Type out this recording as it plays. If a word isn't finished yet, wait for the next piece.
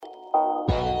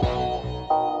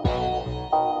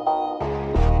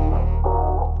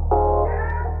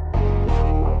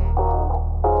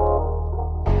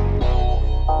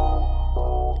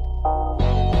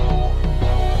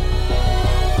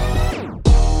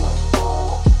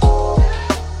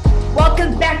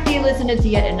listeners, to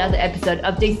yet another episode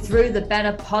of the Through the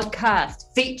Banner podcast,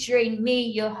 featuring me,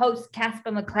 your host, Casper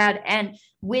McLeod, and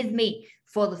with me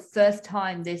for the first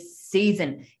time this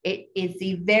season, it is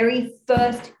the very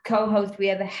first co-host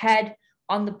we ever had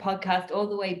on the podcast all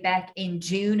the way back in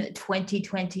June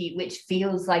 2020, which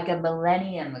feels like a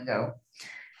millennium ago.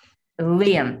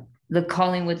 Liam, the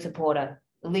Collingwood supporter.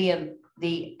 Liam,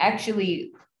 the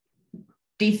actually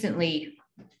decently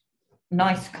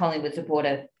nice Collingwood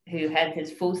supporter who has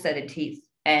his full set of teeth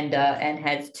and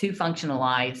has two functional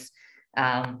eyes.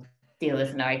 Dear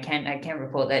listener, I can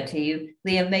report that to you.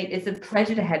 Liam, mate, it's a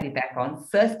pleasure to have you back on.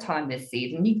 First time this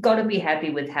season. You've got to be happy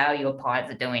with how your Pies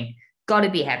are doing. Got to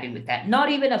be happy with that. Not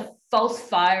even a false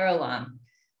fire alarm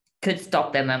could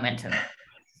stop their momentum.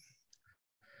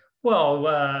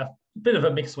 Well, bit of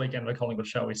a mixed weekend for Collingwood,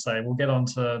 shall we say. We'll get on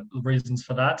to the reasons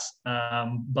for that.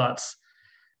 But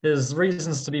there's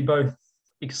reasons to be both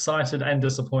excited and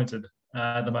disappointed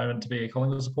at the moment to be a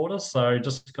Collingwood supporter. So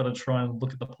just got to try and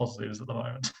look at the positives at the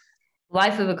moment.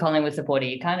 Life of a Collingwood supporter,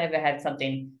 you can't ever have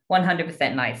something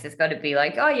 100% nice. It's got to be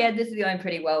like, oh yeah, this is going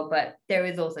pretty well, but there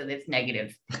is also this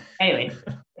negative. Anyway,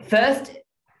 first,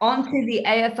 onto the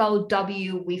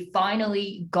AFLW. We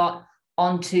finally got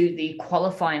onto the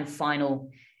qualifying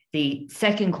final, the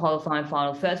second qualifying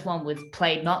final. First one was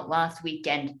played not last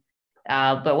weekend,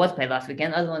 but was played last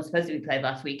weekend. The other one was supposed to be played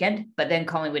last weekend, but then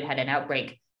Collingwood had an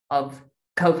outbreak of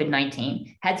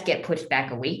COVID-19, had to get pushed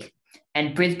back a week,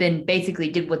 and Brisbane basically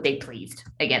did what they pleased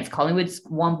against Collingwood,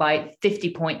 won by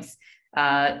 50 points,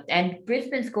 and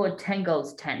Brisbane scored 10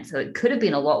 goals, 10, so it could have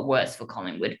been a lot worse for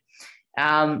Collingwood.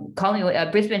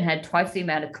 Brisbane had twice the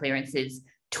amount of clearances,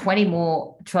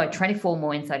 24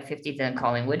 more inside 50s than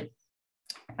Collingwood,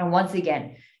 and once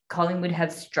again, Collingwood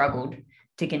have struggled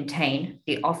to contain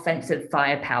the offensive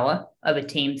firepower of a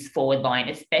team's forward line,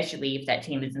 especially if that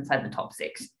team is inside the top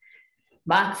six.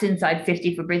 Marks inside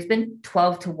 50 for Brisbane,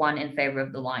 12-1 in favor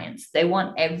of the Lions. They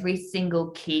won every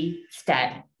single key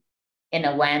stat in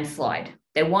a landslide.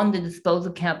 They won the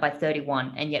disposal count by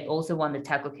 31 and yet also won the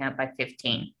tackle count by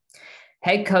 15.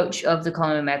 Head coach of the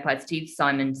Collingwood Magpies, Steve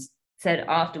Simons, said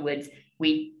afterwards,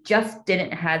 we just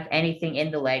didn't have anything in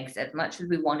the legs. As much as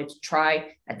we wanted to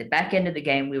try at the back end of the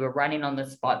game, we were running on the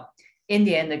spot. In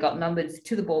the end, they got numbers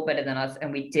to the ball better than us,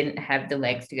 and we didn't have the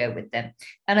legs to go with them.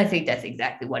 And I think that's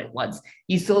exactly what it was.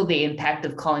 You saw the impact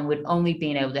of Collingwood only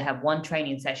being able to have one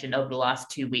training session over the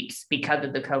last 2 weeks because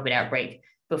of the COVID outbreak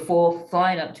before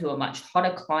flying up to a much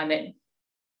hotter climate,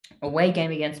 away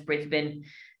game against Brisbane,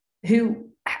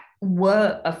 who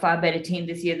were a far better team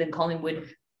this year than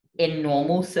Collingwood in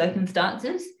normal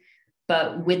circumstances,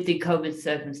 but with the COVID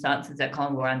circumstances that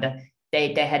Collingwood were under,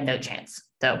 they had no chance.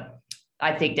 So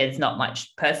I think there's not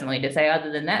much personally to say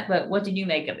other than that, but what did you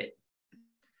make of it?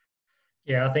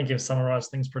 Yeah, I think you've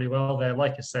summarised things pretty well there.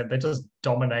 Like you said, they just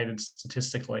dominated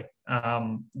statistically.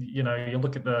 You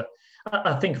look at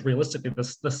I think realistically,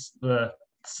 the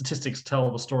statistics tell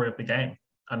the story of the game.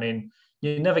 I mean,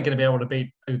 you're never going to be able to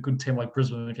beat a good team like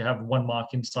Brisbane if you have one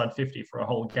mark inside 50 for a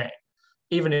whole game.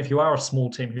 Even if you are a small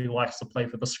team who likes to play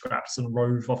for the scraps and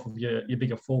rove off of your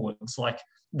bigger forwards, like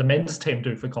the men's team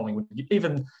do for Collingwood,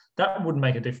 even that wouldn't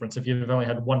make a difference if you've only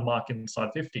had one mark inside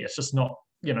 50. It's just not,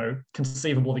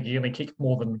 conceivable that you're going to kick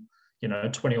more than,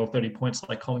 20 or 30 points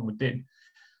like Collingwood did.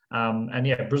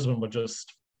 Brisbane were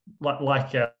just,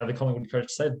 like the Collingwood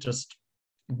coach said, just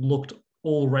looked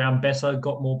all around better,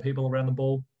 got more people around the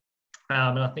ball.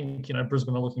 And I think,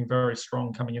 Brisbane are looking very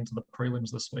strong coming into the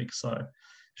prelims this week. So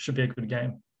should be a good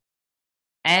game.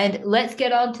 And let's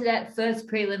get on to that first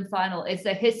prelim final. It's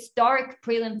a historic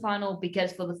prelim final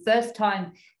because for the first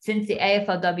time since the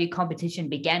AFLW competition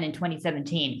began in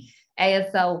 2017,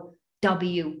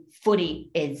 AFLW footy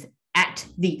is at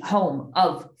the home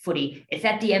of footy. It's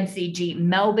at the MCG,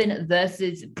 Melbourne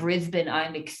versus Brisbane.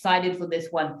 I'm excited for this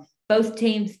one. Both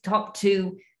teams top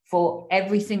two for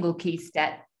every single key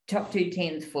stat. Top two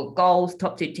teams for goals,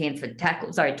 top two teams for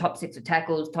tackles, top six for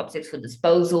tackles, top six for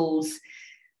disposals.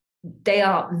 They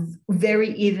are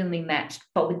very evenly matched.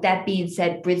 But with that being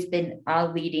said, Brisbane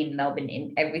are leading Melbourne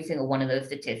in every single one of those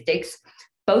statistics.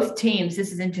 Both teams,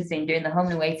 this is interesting, during the home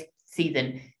and away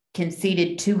season,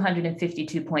 conceded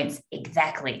 252 points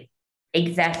exactly.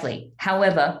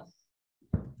 However,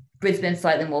 Brisbane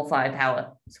slightly more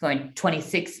firepower, scoring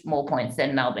 26 more points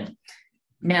than Melbourne.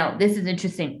 Now, this is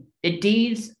interesting. The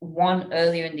D's won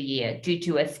earlier in the year due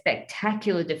to a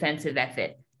spectacular defensive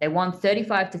effort. They won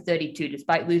 35-32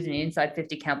 despite losing an inside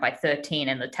 50 count by 13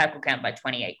 and the tackle count by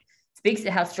 28. Speaks to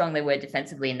how strong they were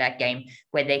defensively in that game,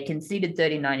 where they conceded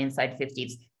 39 inside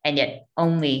 50s and yet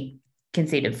only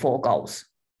conceded 4 goals.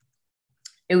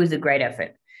 It was a great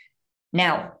effort.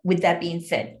 Now, with that being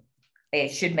said, I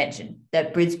should mention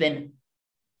that Brisbane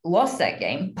lost that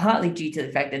game partly due to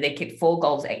the fact that they kicked 4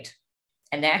 goals 8,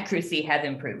 and their accuracy has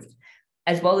improved.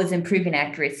 As well as improving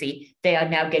accuracy, they are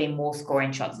now getting more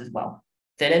scoring shots as well.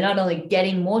 So they're not only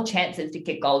getting more chances to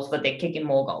kick goals, but they're kicking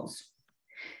more goals.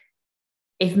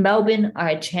 If Melbourne are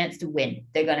a chance to win,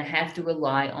 they're going to have to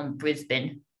rely on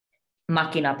Brisbane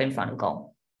mucking up in front of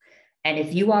goal. And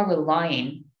if you are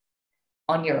relying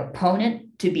on your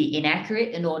opponent to be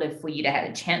inaccurate in order for you to have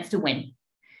a chance to win,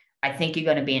 I think you're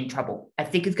going to be in trouble. I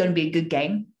think it's going to be a good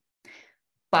game,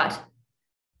 but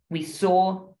we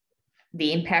saw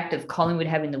the impact of Collingwood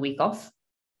having the week off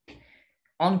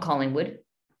on Collingwood.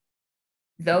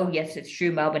 Though, yes, it's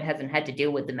true, Melbourne hasn't had to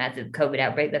deal with the massive COVID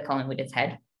outbreak that Collingwood has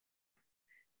had.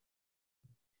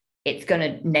 It's going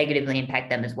to negatively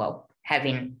impact them as well,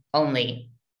 having only,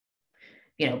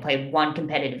 played one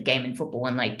competitive game in football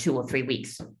in like 2 or 3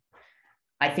 weeks.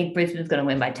 I think Brisbane's going to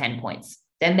win by 10 points.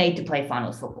 They're made to play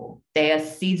finals football. They are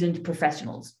seasoned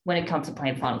professionals when it comes to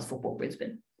playing finals football,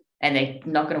 Brisbane. And they're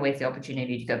not going to waste the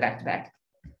opportunity to go back-to-back.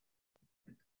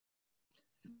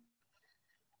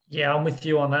 Yeah, I'm with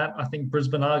you on that. I think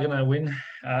Brisbane are going to win.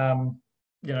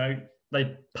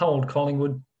 They pummeled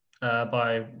Collingwood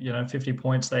by 50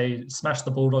 points. They smashed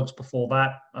the Bulldogs before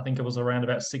that. I think it was around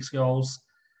about 6 goals.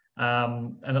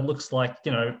 And it looks like,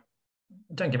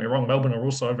 don't get me wrong, Melbourne are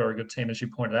also a very good team, as you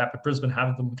pointed out, but Brisbane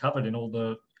have them covered in all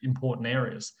the important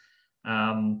areas.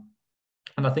 And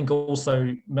I think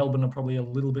also Melbourne are probably a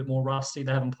little bit more rusty.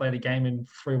 They haven't played a game in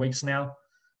 3 weeks now.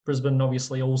 Brisbane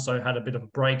obviously also had a bit of a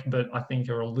break, but I think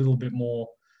are a little bit more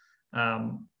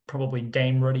probably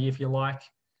game ready, if you like.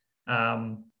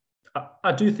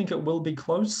 I do think it will be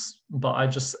close, but I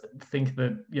just think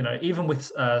that, even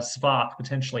with Spark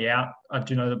potentially out, I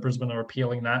do know that Brisbane are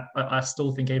appealing that. I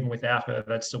still think even without her,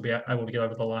 they'd still be able to get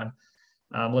over the line,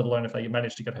 let alone if they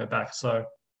manage to get her back. So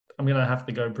I'm going to have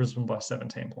to go Brisbane by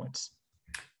 17 points.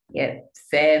 Yeah,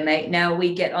 fair, mate. Now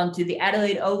we get on to the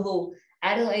Adelaide Oval.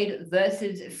 Adelaide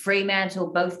versus Fremantle,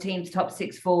 both teams top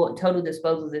 6 for total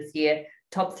disposals this year,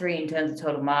 top 3 in terms of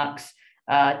total marks.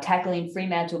 Tackling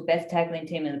Fremantle, best tackling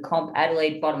team in the comp.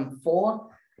 Adelaide, bottom 4.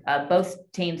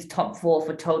 Both teams top 4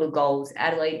 for total goals.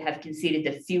 Adelaide have conceded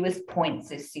the fewest points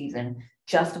this season,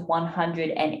 just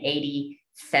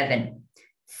 187.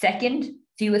 Second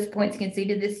fewest points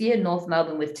conceded this year, North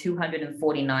Melbourne with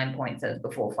 249 points as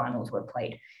before finals were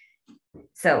played.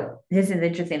 So this is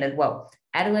interesting as well.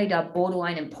 Adelaide are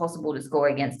borderline impossible to score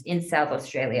against in South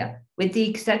Australia, with the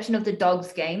exception of the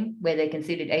Dogs game, where they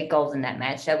conceded 8 goals in that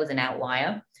match. That was an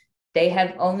outlier. They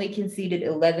have only conceded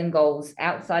 11 goals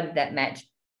outside of that match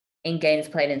in games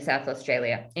played in South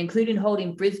Australia, including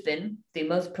holding Brisbane, the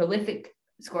most prolific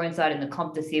scoring side in the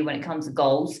comp this year when it comes to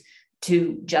goals,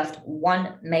 to just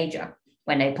 1 major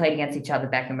when they played against each other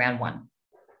back in round 1.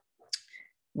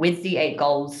 With the 8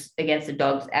 goals against the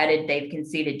Dogs added, they've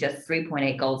conceded just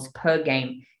 3.8 goals per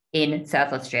game in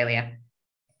South Australia.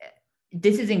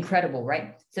 This is incredible,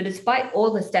 right? So despite all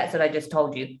the stats that I just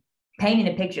told you, painting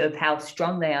a picture of how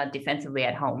strong they are defensively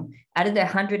at home, out of their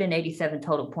 187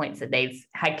 total points that they've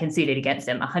had conceded against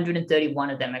them, 131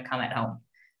 of them have come at home,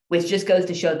 which just goes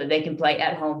to show that they can play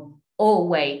at home all the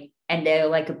way, and they're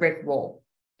like a brick wall.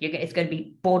 It's going to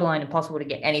be borderline impossible to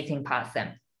get anything past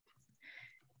them.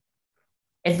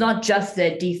 It's not just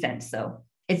their defense, though.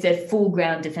 It's their full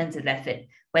ground defensive effort.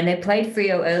 When they played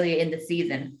Freo earlier in the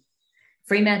season,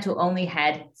 Fremantle only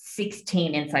had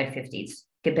 16 inside 50s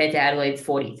compared to Adelaide's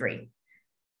 43.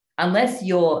 Unless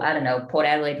you're, Port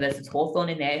Adelaide versus Hawthorn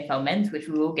in the AFL men's, which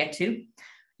we will get to,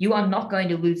 you are not going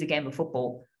to lose a game of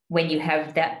football when you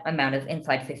have that amount of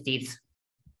inside 50s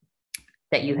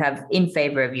that you have in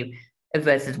favor of you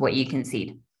versus what you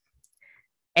concede.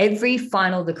 Every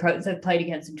final the Crows have played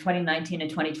against in 2019 and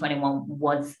 2021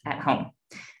 was at home.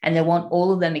 And they won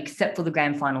all of them except for the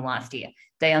grand final last year.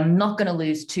 They are not going to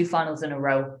lose 2 finals in a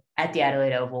row at the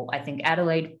Adelaide Oval. I think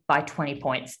Adelaide by 20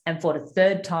 points. And for the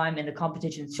 3rd time in the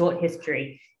competition's short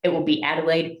history, it will be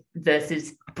Adelaide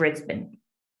versus Brisbane.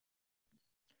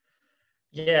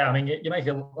 Yeah, I mean, you make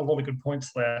a lot of good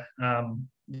points there.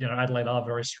 Adelaide are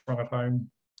very strong at home.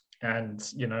 And,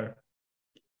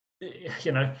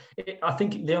 I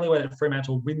think the only way that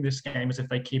Fremantle win this game is if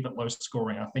they keep it low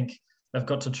scoring. I think they've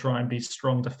got to try and be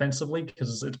strong defensively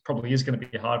because it probably is going to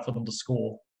be hard for them to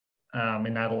score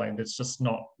in Adelaide. It's just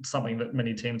not something that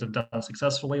many teams have done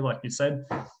successfully. Like you said,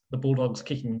 the Bulldogs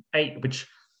kicking 8, which,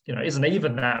 isn't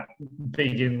even that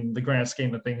big in the grand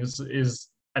scheme of things, is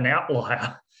an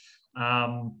outlier.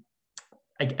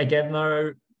 Again,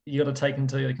 though, you got to take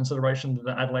into consideration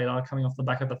that Adelaide are coming off the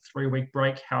back of a 3-week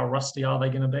break. How rusty are they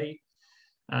going to be?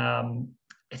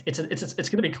 it's going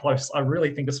to be close. I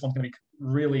really think this one's going to be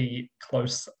really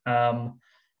close. But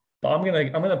I'm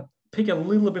gonna pick a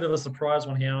little bit of a surprise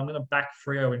one here. I'm gonna back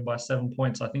Freo in by 7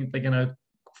 points. I think they're gonna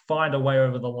find a way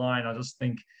over the line. I just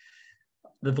think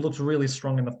they've looked really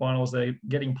strong in the finals. They're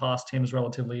getting past teams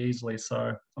relatively easily.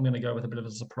 So I'm gonna go with a bit of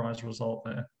a surprise result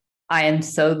there. I am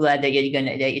so glad that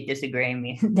you're disagreeing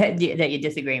me that you're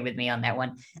disagreeing with me on that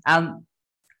one.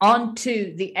 On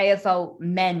to the AFL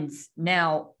men's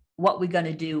now. What we're going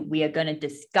to do, we are going to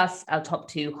discuss our top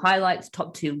two highlights,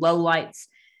 top two lowlights,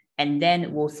 and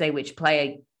then we'll say which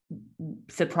player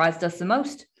surprised us the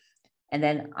most. And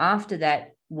then after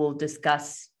that, we'll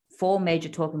discuss 4 major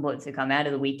talking points that come out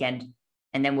of the weekend,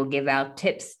 and then we'll give our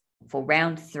tips for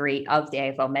round 3 of the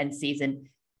AFL men's season.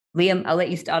 Liam, I'll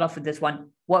let you start off with this one.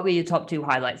 What were your top 2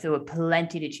 highlights? There were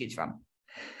plenty to choose from.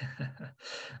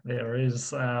 There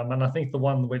is. And I think the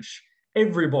one which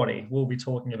everybody will be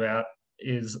talking about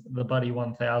is the Buddy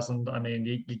 1000. I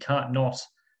mean, you can't not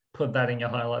put that in your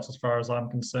highlights as far as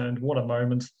I'm concerned. What a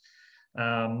moment.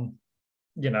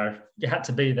 You had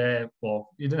to be there. Well,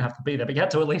 you didn't have to be there, but you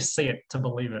had to at least see it to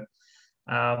believe it.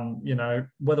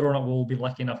 Whether or not we'll be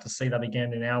lucky enough to see that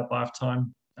again in our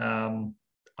lifetime,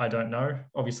 I don't know.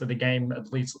 Obviously, the game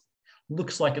at least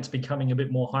looks like it's becoming a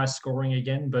bit more high scoring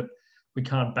again, but we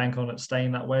can't bank on it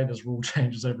staying that way. There's rule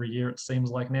changes every year, it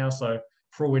seems like now. So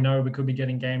for all we know, we could be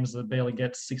getting games that barely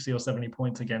get 60 or 70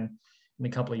 points again in a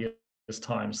couple of years'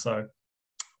 time. So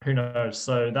who knows?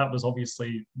 So that was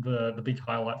obviously the big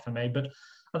highlight for me. But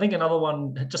I think another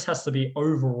one just has to be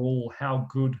overall how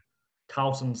good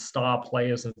Carlton's star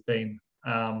players have been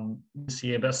this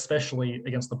year, but especially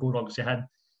against the Bulldogs. You had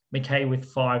McKay with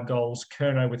 5 goals,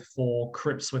 Curnow with 4,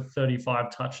 Cripps with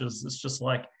 35 touches. It's just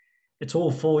like it's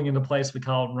all falling into place for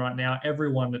Carlton right now.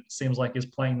 Everyone, it seems like, is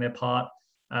playing their part.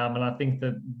 And I think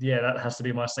that, that has to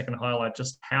be my second highlight,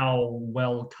 just how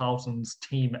well Carlton's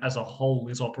team as a whole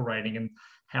is operating and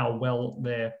how well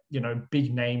their,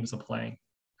 big names are playing.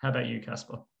 How about you,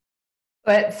 Casper?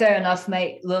 But fair enough,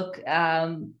 mate. Look,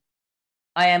 I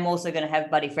am also going to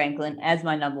have Buddy Franklin as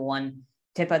my number 1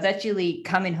 tip. I was actually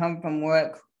coming home from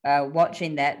work,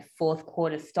 watching that 4th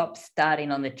quarter stop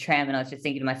starting on the tram, and I was just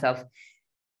thinking to myself,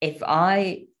 if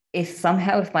my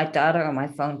data on my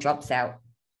phone drops out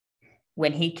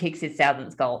when he kicks his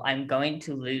 1000th goal, I'm going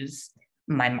to lose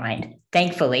my mind.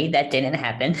 Thankfully, that didn't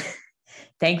happen.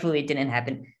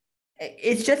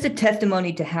 It's just a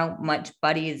testimony to how much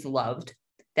Buddy is loved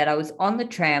that I was on the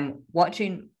tram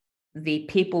watching the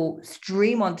people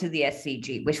stream onto the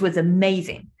SCG, which was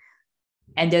amazing.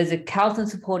 And there's a Carlton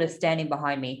supporter standing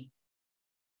behind me.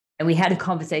 And we had a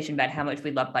conversation about how much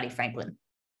we love Buddy Franklin,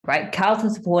 right? Carlton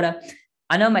supporter.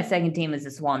 I know my second team is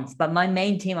the Swans, but my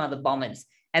main team are the Bombers.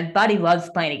 And Buddy loves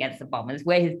playing against the Bombers.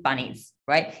 We're his bunnies,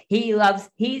 right?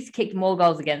 He's kicked more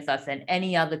goals against us than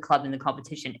any other club in the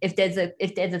competition. If there's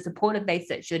a supporter base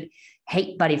that should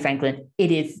hate Buddy Franklin,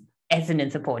 it is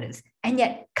Essendon supporters. And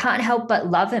yet can't help but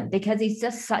love him because he's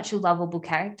just such a lovable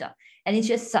character. And he's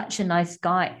just such a nice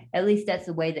guy. At least that's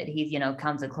the way that he's,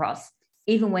 comes across.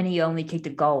 Even when he only kicked a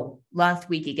goal last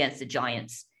week against the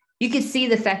Giants. You could see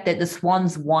the fact that the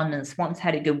Swans won and the Swans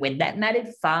had a good win. That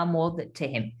mattered far more to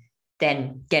him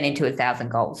than getting to 1,000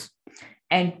 goals.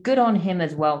 And good on him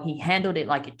as well. He handled it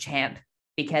like a champ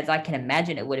because I can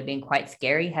imagine it would have been quite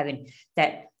scary having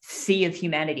that sea of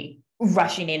humanity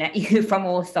rushing in at you from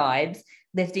all sides,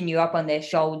 lifting you up on their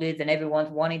shoulders, and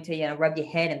everyone's wanting to, rub your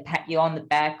head and pat you on the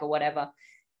back or whatever.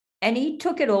 And he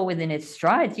took it all within his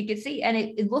strides. You could see, and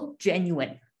it looked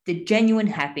genuine, the genuine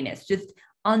happiness, just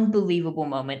unbelievable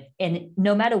moment. And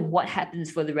no matter what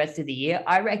happens for the rest of the year,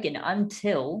 I reckon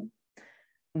until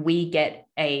we get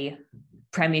a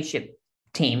premiership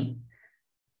team,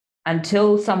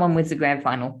 until someone wins the grand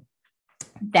final,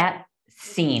 that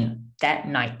scene, that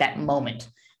night, that moment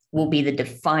will be the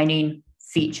defining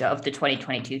feature of the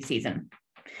 2022 season,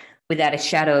 without a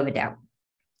shadow of a doubt.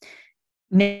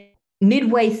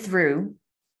 Midway through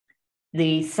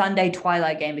the Sunday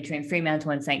twilight game between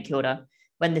Fremantle and St Kilda,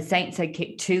 when the Saints had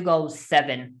kicked 2 goals,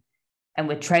 7, and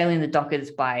were trailing the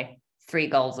Dockers by 3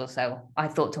 goals or so, I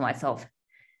thought to myself,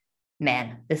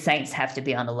 man, the Saints have to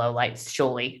be on the lowlights,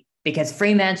 surely, because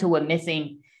Fremantle were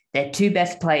missing their 2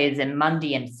 best players in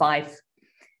Mundy and Fife.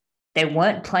 They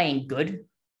weren't playing good,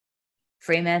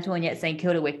 Fremantle, and yet St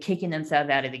Kilda were kicking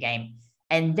themselves out of the game.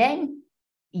 And then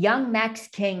young Max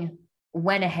King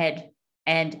went ahead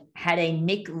and had a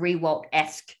Nick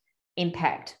Riewoldt-esque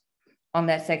impact on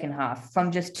that second half,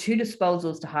 from just 2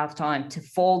 disposals to halftime to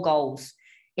 4 goals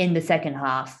in the second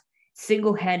half.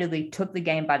 Single-handedly took the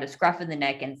game by the scruff of the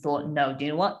neck and thought, no, do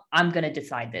you know what? I'm going to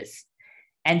decide this.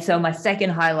 And so my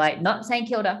second highlight, not St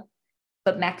Kilda,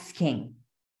 But Max King,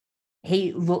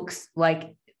 he looks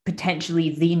like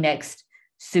potentially the next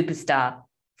superstar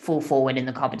full forward in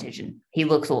the competition. He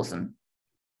looks awesome.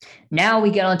 Now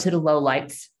we get on to the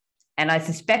lowlights. And I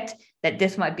suspect that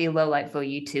this might be a low light for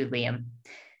you too, Liam,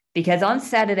 because on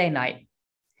Saturday night,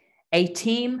 a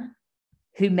team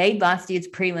who made last year's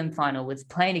prelim final was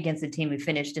playing against a team who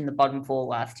finished in the bottom four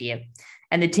last year.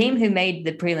 And the team who made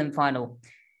the prelim final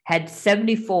had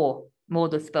 74 more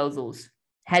disposals,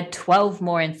 had 12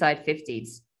 more inside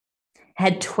 50s,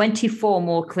 had 24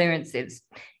 more clearances,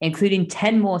 including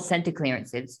 10 more center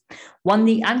clearances, won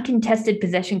the uncontested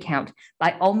possession count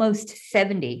by almost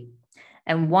 70,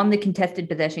 and won the contested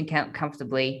possession count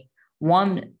comfortably,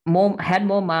 had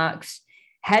more marks,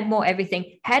 had more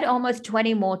everything, had almost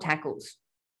 20 more tackles.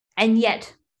 And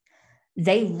yet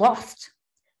they lost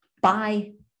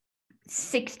by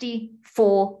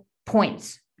 64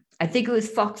 points. I think it was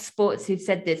Fox Sports who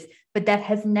said this, but that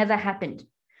has never happened.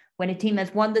 When a team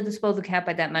has won the disposal count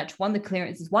by that much, won the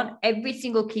clearances, won every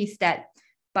single key stat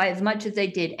by as much as they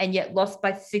did, and yet lost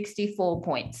by 64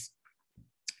 points.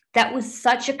 That was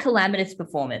such a calamitous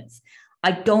performance.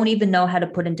 I don't even know how to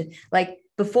put into, like,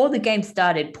 before the game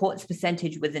started, Port's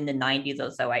percentage was in the 90s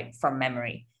or so, from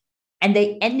memory. And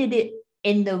they ended it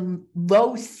in the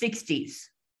low 60s.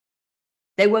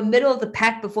 They were middle of the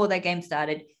pack before that game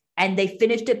started, and they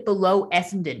finished it below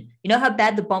Essendon. You know how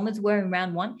bad the Bombers were in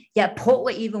round one? Yeah, Port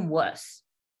were even worse.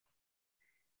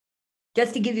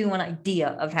 Just to give you an idea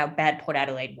of how bad Port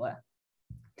Adelaide were.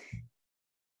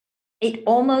 It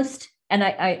almost, and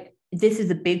this is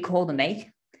a big call to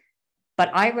make, but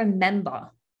I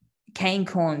remember Kane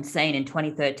Corn saying in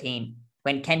 2013,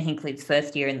 when Ken Hinkley's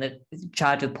first year in the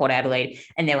charge of Port Adelaide,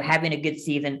 and they were having a good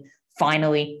season,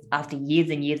 finally, after years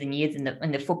and years and years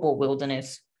in the football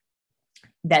wilderness,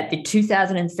 that the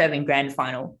 2007 grand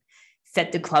final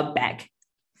set the club back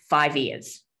 5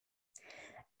 years.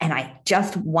 And I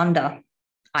just wonder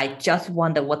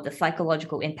what the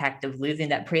psychological impact of losing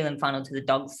that prelim final to the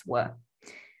Dogs were.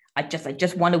 I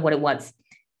just wonder what it was.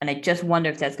 And I just wonder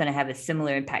if that's going to have a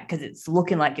similar impact, because it's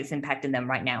looking like it's impacting them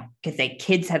right now, because their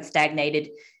kids have stagnated,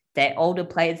 their older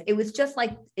players. It was just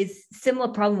like, it's similar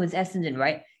problem with Essendon,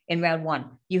 right? In round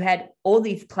one, you had all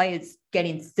these players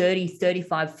getting 30,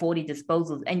 35, 40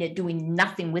 disposals, and you're doing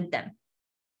nothing with them.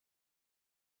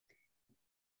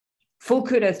 Full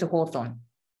kudos to Hawthorn.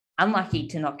 Unlucky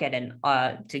to not get in,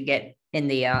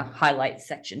 the highlights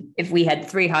section. If we had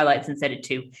 3 highlights instead of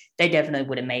 2, they definitely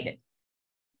would have made it.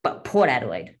 But Port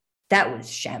Adelaide, that was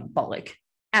shambolic,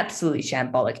 absolutely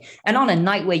shambolic. And on a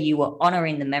night where you were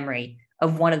honoring the memory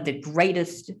of one of the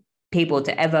greatest people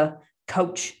to ever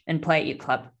coach and play at your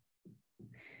club.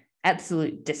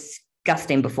 Absolute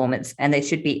disgusting performance. And they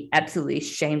should be absolutely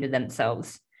ashamed of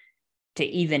themselves to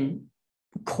even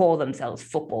call themselves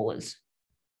footballers.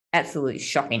 Absolutely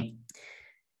shocking.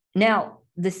 Now,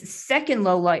 the second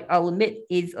low light, I'll admit,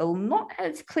 is not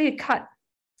as clear cut.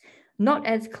 Not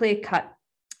as clear cut.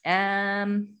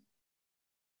 Okay,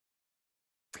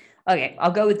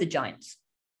 I'll go with the Giants.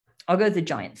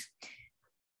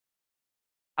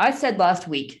 I said last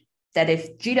week that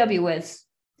if GWS,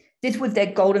 this was their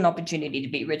golden opportunity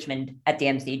to beat Richmond at the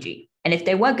MCG. And if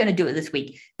they weren't going to do it this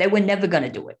week, they were never going to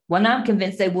do it. Well, now I'm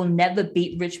convinced they will never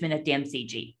beat Richmond at the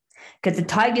MCG, because the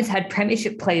Tigers had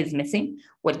premiership players missing,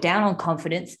 were down on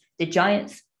confidence. The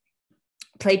Giants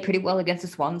played pretty well against the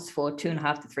Swans for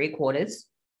 2.5 to 3 quarters.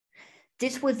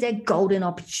 This was their golden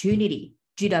opportunity,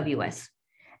 GWS.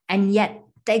 And yet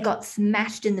they got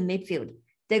smashed in the midfield.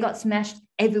 They got smashed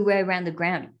everywhere around the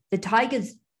ground. The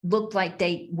Tigers looked like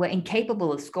they were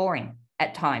incapable of scoring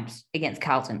at times against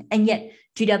Carlton. And yet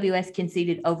GWS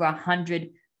conceded over 100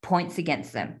 points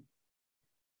against them.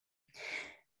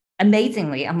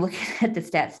 Amazingly, I'm looking at the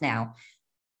stats now.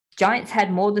 Giants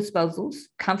had more disposals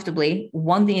comfortably,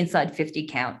 won the inside 50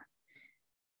 count.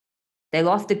 They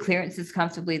lost the clearances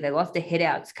comfortably. They lost the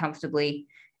hit-outs comfortably.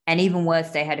 And even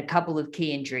worse, they had a couple of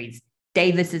key injuries.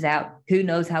 Davis is out. Who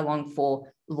knows how long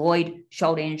for? Lloyd,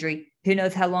 shoulder injury. Who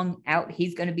knows how long out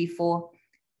he's going to be for?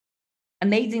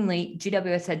 Amazingly,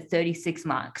 GWS had 36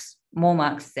 marks, more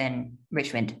marks than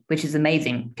Richmond, which is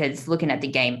amazing, because looking at the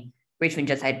game, Richmond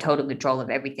just had total control of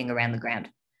everything around the ground.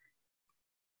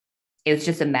 It was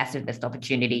just a massive missed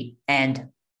opportunity. And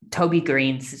Toby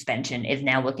Green's suspension is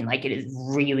now looking like it is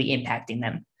really impacting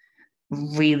them.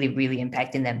 Really, really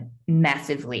impacting them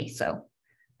massively. So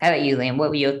how about you, Liam? What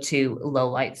were your 2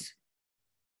 lowlights?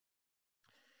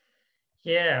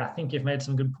 Yeah, I think you've made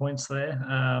some good points there.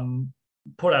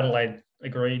 Port Adelaide,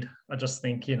 agreed. I just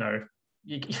think, you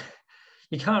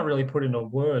can't really put into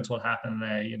words what happened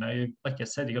there. Like you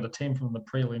said, you got a team from the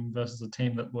prelim versus a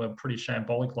team that were pretty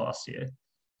shambolic last year.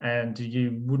 And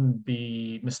you wouldn't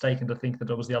be mistaken to think that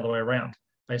it was the other way around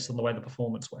based on the way the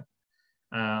performance went.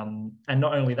 And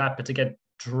not only that, but to get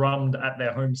drummed at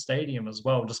their home stadium as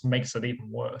well just makes it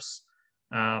even worse.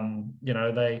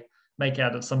 They make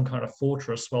out it's some kind of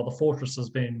fortress. Well, the fortress has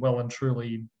been well and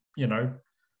truly,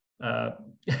 let's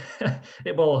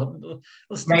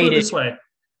put it this way.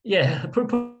 Yeah,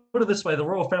 put it this way: the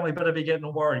royal family better be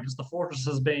getting worried because the fortress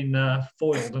has been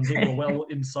foiled and people are well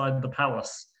inside the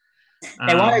palace.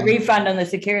 They want a refund on the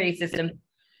security system.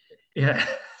 Yeah,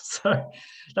 so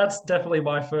that's definitely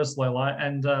my first low light.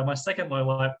 And my second low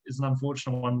light is an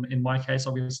unfortunate one in my case.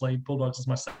 Obviously, Bulldogs is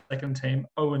my second team,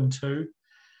 0-2.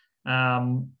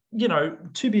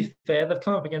 To be fair, they've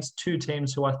come up against two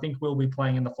teams who I think will be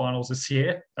playing in the finals this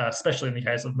year, especially in the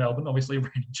case of Melbourne, obviously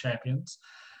reigning champions.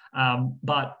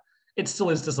 But it still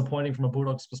is disappointing from a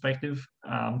Bulldogs perspective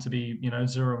to be,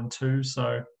 0-2.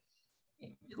 So,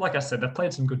 like I said, they've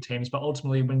played some good teams, but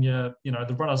ultimately when you're,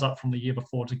 the runners up from the year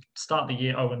before to start the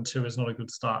year 0-2 is not a good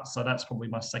start. So that's probably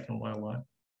my second low light.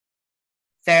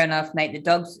 Fair enough, mate. The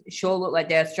Dogs sure look like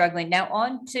they're struggling. Now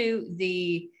on to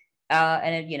the,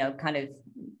 kind of,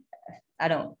 I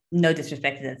don't, no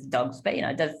disrespect to the Dogs, but,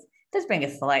 it does bring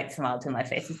a slight smile to my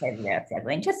face to say that they're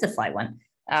struggling, just a slight one.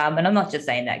 And I'm not just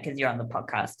saying that because you're on the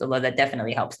podcast, although that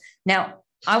definitely helps. Now,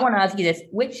 I want to ask you this.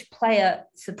 Which player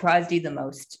surprised you the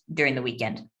most during the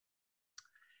weekend?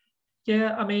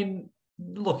 Yeah, I mean,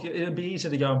 look, it'd be easy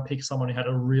to go and pick someone who had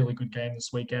a really good game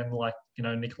this weekend, like,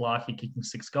 Nick Larkey kicking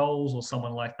 6 goals or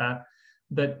someone like that.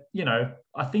 But,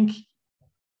 I think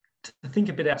to think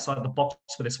a bit outside the box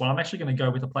for this one, I'm actually going to go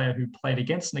with a player who played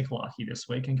against Nick Larkey this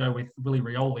week and go with Willie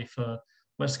Rioli for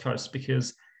West Coast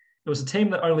because it was a team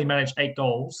that only managed 8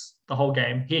 goals the whole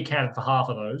game. He accounted for half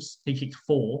of those. He kicked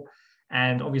 4.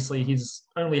 And obviously, he's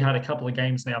only had a couple of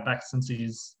games now back since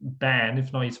his ban,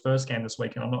 if not his first game this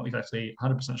week. And I'm not exactly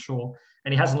 100% sure.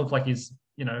 And he hasn't looked like he's,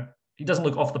 he doesn't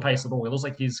look off the pace at all. It looks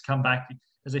like he's come back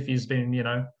as if he's been,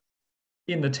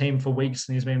 in the team for weeks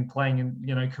and he's been playing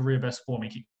in, career best form. He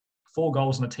kicked 4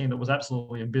 goals in a team that was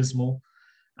absolutely abysmal.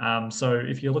 So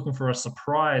if you're looking for a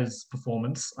surprise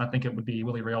performance, I think it would be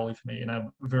Willie Rioli for me in a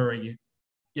very,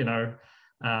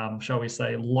 shall we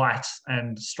say, light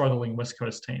and struggling West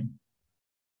Coast team.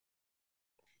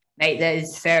 Mate, that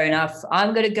is fair enough.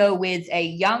 I'm going to go with a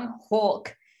young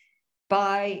Hawk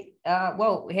by,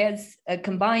 here's a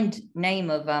combined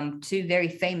name of two very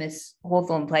famous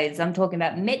Hawthorn players. I'm talking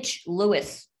about Mitch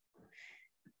Lewis.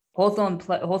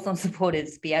 Hawthorn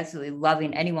supporters be absolutely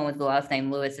loving anyone with the last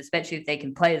name Lewis, especially if they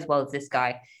can play as well as this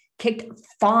guy. Kicked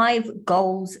 5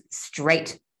 goals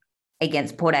straight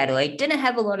against Port Adelaide. Didn't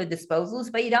have a lot of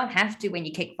disposals, but you don't have to when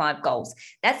you kick 5 goals.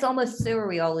 That's almost Cyril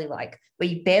Rioli-like, where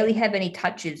you barely have any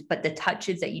touches, but the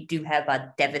touches that you do have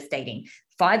are devastating.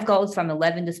 5 goals from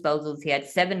 11 disposals. He had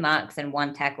 7 marks and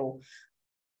 1 tackle.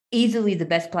 Easily the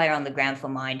best player on the ground for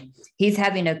Mind. He's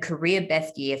having a career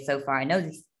best year so far. I know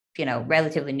this,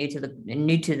 relatively new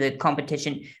to the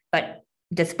competition, but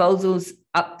disposals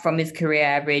up from his career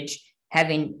average,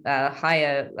 having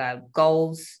higher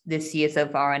goals this year so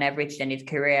far on average than his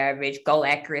career average. Goal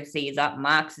accuracy is up,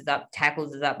 marks is up,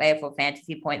 tackles is up, AFL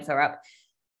fantasy points are up.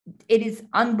 It is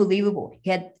unbelievable. He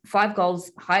had 5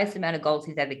 goals, highest amount of goals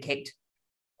he's ever kicked.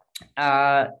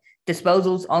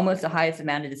 Disposals, almost the highest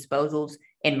amount of disposals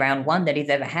in round 1 that he's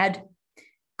ever had.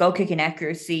 Goal kicking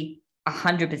accuracy,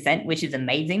 100%, which is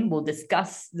amazing. We'll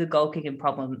discuss the goal kicking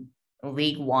problem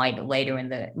league-wide later in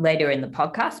the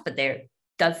podcast, but there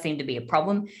does seem to be a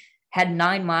problem. Had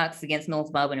 9 marks against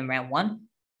North Melbourne in round 1,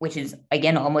 which is,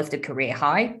 again, almost a career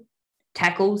high.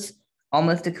 Tackles,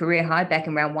 almost a career high back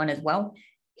in round 1 as well.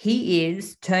 He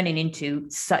is turning into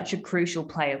such a crucial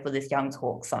player for this Young's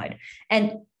Hawks side.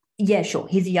 And yeah, sure,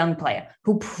 he's a young player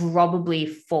who'll probably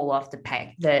fall off the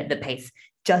pace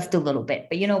just a little bit.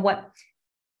 But you know what?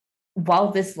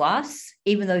 While this lasts,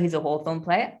 even though he's a Hawthorn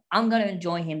player, I'm going to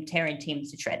enjoy him tearing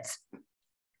teams to shreds.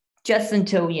 Just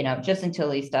until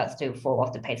he starts to fall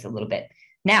off the pace a little bit.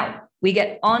 Now, we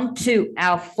get on to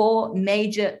our 4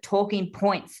 major talking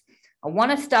points. I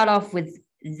want to start off with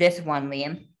this one,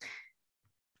 Liam.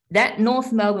 That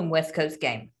North Melbourne West Coast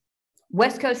game.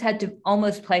 West Coast had to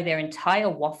almost play their entire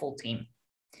waffle team.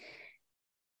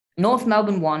 North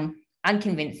Melbourne won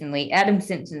unconvincingly. Adam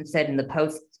Simpson said in the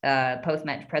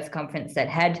post-match press conference that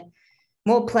had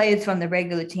more players from the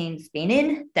regular teams been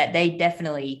in, that they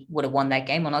definitely would have won that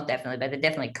game. Well, not definitely, but they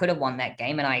definitely could have won that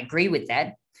game, and I agree with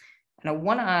that. And I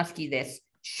want to ask you this.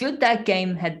 Should that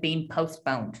game have been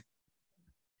postponed?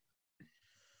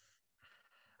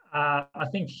 I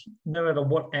think no matter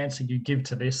what answer you give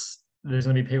to this, there's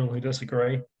going to be people who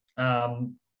disagree.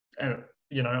 And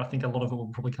I think a lot of it will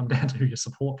probably come down to who you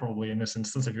support probably in this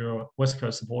instance. If you're a West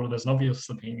Coast supporter, there's an obvious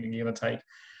opinion you're going to take.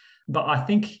 But I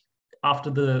think after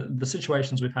the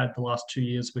situations we've had the last 2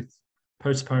 years with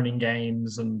postponing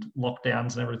games and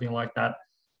lockdowns and everything like that,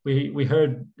 we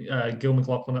heard Gil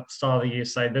McLachlan at the start of the year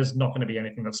say there's not going to be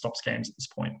anything that stops games at this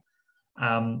point.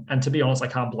 And to be honest, I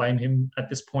can't blame him at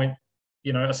this point.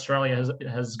 Australia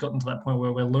has gotten to that point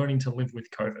where we're learning to live with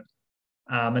COVID.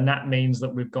 And that means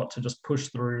that we've got to just push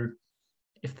through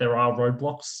if there are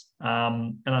roadblocks.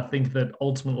 And I think that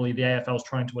ultimately the AFL is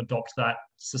trying to adopt that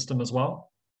system as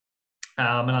well.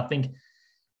 And I think,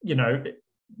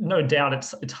 no doubt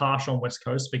it's harsh on West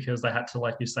Coast because they had to,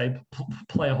 like you say,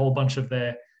 play a whole bunch of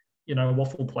their,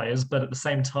 waffle players. But at the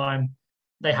same time,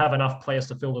 they have enough players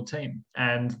to field a team.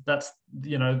 And that's,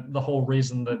 the whole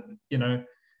reason that,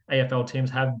 AFL teams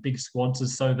have big squads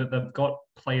is so that they've got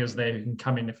players there who can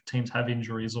come in if teams have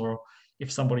injuries or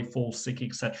if somebody falls sick,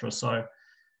 etc. So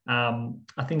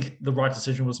I think the right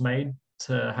decision was made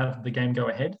to have the game go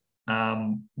ahead.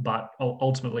 But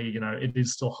ultimately, it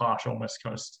is still harsh on West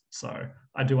Coast. So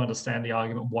I do understand the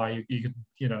argument why you could,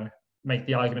 make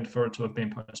the argument for it to have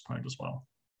been postponed as well.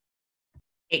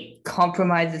 It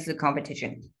compromises the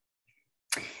competition.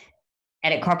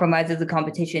 And it compromises the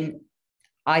competition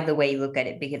either way you look at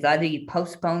it, because either you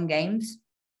postpone games,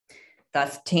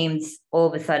 thus teams all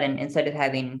of a sudden, instead of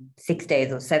having 6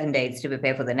 days or 7 days to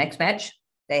prepare for the next match,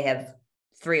 they have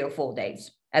 3 or 4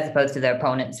 days, as opposed to their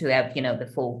opponents who have,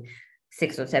 the full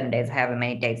 6 or 7 days, however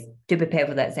many days, to prepare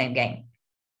for that same game.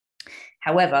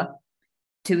 However,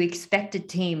 to expect a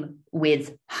team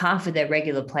with half of their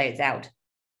regular players out,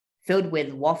 filled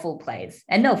with waffle players,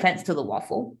 and no offense to the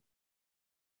waffle,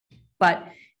 but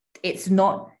it's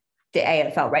not the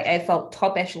AFL, right? AFL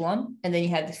top echelon, and then you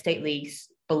have the state leagues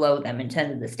below them in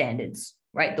terms of the standards,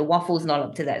 right? The waffle's not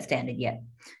up to that standard yet.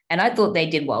 And I thought they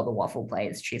did well, the waffle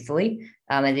players, truthfully.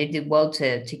 And they did well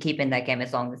to keep in that game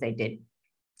as long as they did.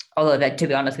 Although, that, to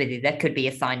be honest with you, that could be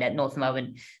a sign that North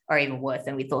Melbourne are even worse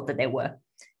than we thought that they were.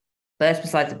 But that's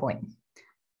besides the point.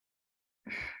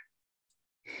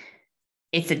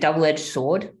 It's a double-edged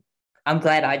sword. I'm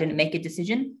glad I didn't make a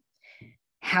decision.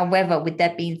 However, with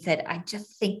that being said, I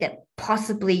just think that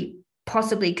possibly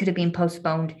it could have been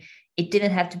postponed. It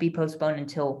didn't have to be postponed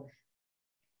until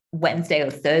Wednesday or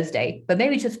Thursday, but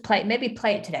maybe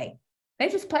play it today.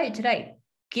 Maybe just play it today.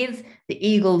 Give the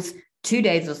Eagles 2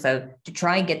 days or so to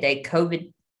try and get their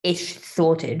COVID-ish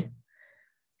sorted.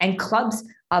 And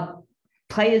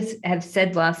players have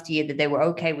said last year that they were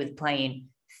okay with playing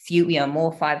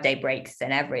more 5-day breaks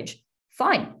than average.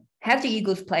 Fine. Have the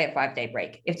Eagles play a 5-day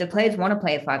break. If the players want to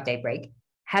play a 5-day break,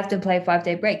 have them play a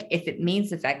 5-day break. If it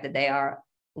means the fact that they are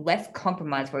less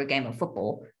compromised for a game of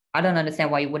football, I don't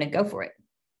understand why you wouldn't go for it.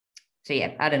 So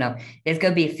yeah, I don't know. There's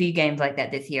going to be a few games like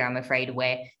that this year, I'm afraid,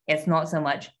 where it's not so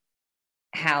much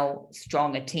how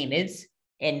strong a team is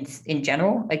in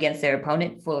general against their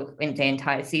opponent in the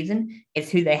entire season. It's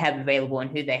who they have available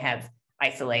and who they have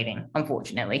isolating,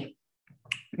 unfortunately.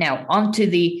 Now, on to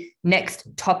the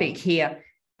next topic here.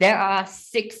 There are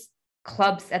 6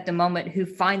 clubs at the moment who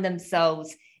find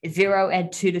themselves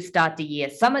 0-2 to start the year.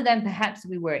 Some of them perhaps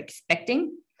we were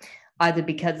expecting, either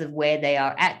because of where they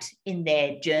are at in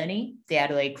their journey, the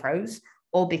Adelaide Crows,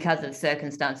 or because of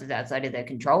circumstances outside of their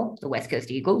control, the West Coast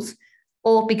Eagles,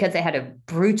 or because they had a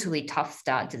brutally tough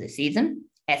start to the season,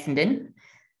 Essendon,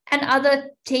 and other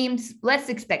teams less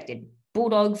expected,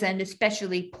 Bulldogs and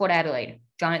especially Port Adelaide.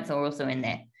 Giants are also in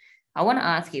there. I want to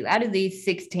ask you, out of these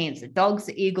 6 teams, the Dogs,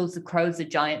 the Eagles, the Crows, the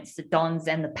Giants, the Dons,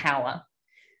 and the Power,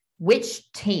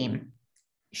 which team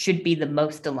should be the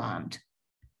most alarmed?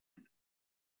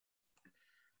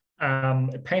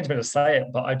 It pains me to say it,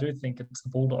 but I do think it's the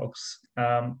Bulldogs.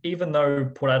 Even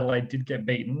though Port Adelaide did get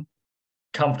beaten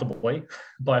comfortably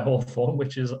by Hawthorn,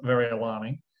 which is very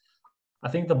alarming, I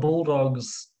think the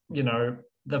Bulldogs,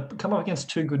 they've come up against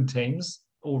 2 good teams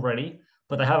already,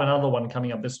 but they have another one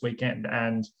coming up this weekend.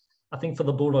 And I think for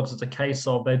the Bulldogs, it's a case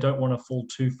of they don't want to fall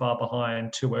too far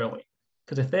behind too early.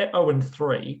 Because if they're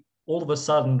 0-3, all of a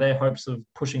sudden their hopes of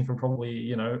pushing for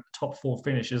probably, top 4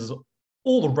 finish is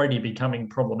already becoming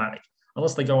problematic.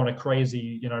 Unless they go on a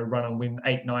crazy, run and win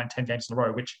 8, 9, 10 games in a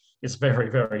row, which is very,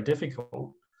 very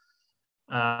difficult.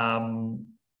 They're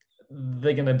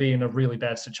going to be in a really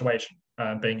bad situation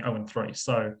being 0-3.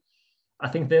 So I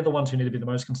think they're the ones who need to be the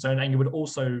most concerned. And you would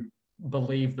also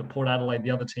believe that Port Adelaide, the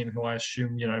other team who I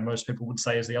assume, most people would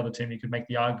say is the other team you could make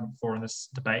the argument for in this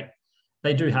debate,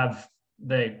 they do have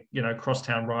their,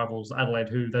 crosstown rivals, Adelaide,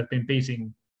 who they've been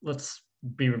beating, let's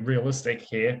be realistic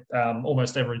here,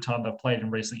 almost every time they've played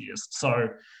in recent years. So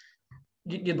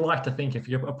you'd like to think if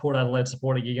you're a Port Adelaide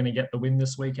supporter, you're going to get the win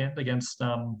this weekend against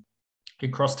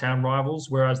your crosstown rivals,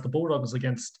 whereas the Bulldogs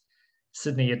against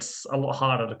Sydney, it's a lot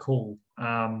harder to call.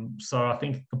 So I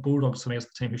think the Bulldogs, for me, is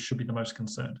the team who should be the most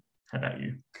concerned. How about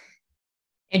you?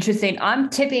 Interesting. I'm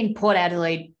tipping Port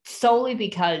Adelaide solely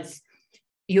because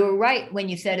you're right when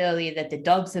you said earlier that the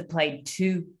Dogs have played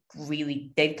two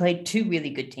really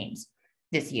good teams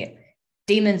this year.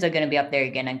 Demons are going to be up there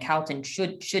again, and Carlton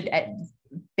should at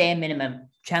bare minimum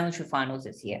challenge for finals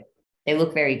this year. They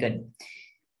look very good.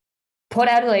 Port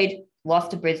Adelaide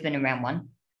lost to Brisbane in round one.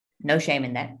 No shame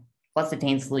in that. Lots of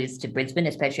teams lose to Brisbane,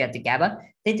 especially after Gabba.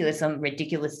 I think there was some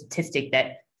ridiculous statistic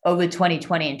that over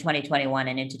 2020 and 2021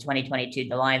 and into 2022,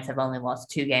 the Lions have only lost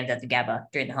 2 games at the Gabba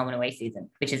during the home and away season,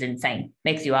 which is insane.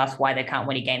 Makes you ask why they can't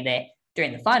win a game there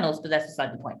during the finals, but that's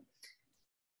beside the point.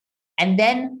 And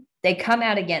then they come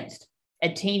out against a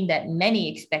team that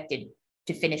many expected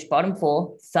to finish bottom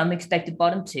 4, some expected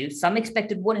bottom 2, some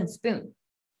expected wooden spoon.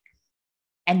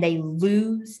 And they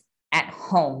lose at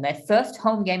home. Their first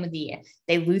home game of the year,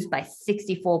 they lose by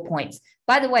 64 points.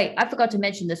 By the way, I forgot to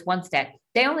mention this one stat.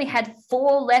 They only had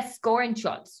 4 less scoring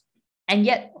shots, and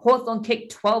yet Hawthorn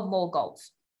kicked 12 more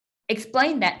goals.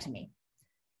 Explain that to me.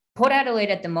 Port Adelaide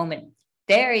at the moment,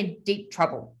 they're in deep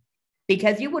trouble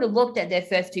because you would have looked at their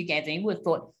first 2 games and you would have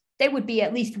thought they would be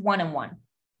at least 1-1.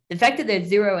 The fact that they're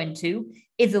 0-2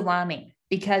 is alarming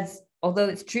because although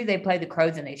it's true they play the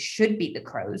Crows and they should beat the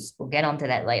Crows, we'll get onto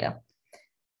that later.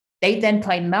 They then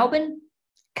play Melbourne,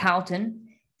 Carlton,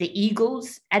 the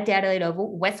Eagles at the Adelaide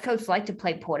Oval. West Coast like to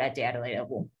play Port at the Adelaide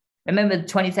Oval. Remember the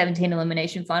 2017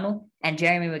 elimination final and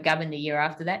Jeremy McGovern the year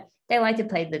after that? They like to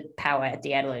play the Power at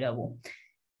the Adelaide Oval.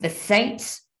 The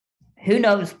Saints, who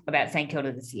knows about St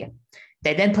Kilda this year?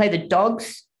 They then play the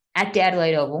Dogs at the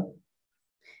Adelaide Oval.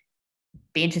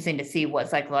 Be interesting to see what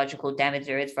psychological damage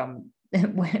there is from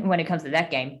when it comes to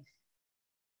that game.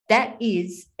 That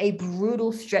is a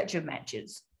brutal stretch of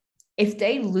matches. If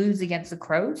they lose against the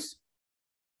Crows,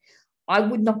 I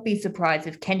would not be surprised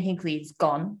if Ken Hinkley is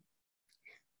gone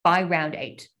by round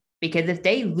 8. Because if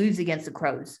they lose against the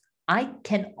Crows, I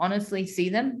can honestly see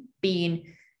them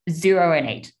being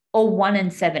 0-8 or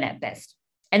 1-7 at best.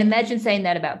 And imagine saying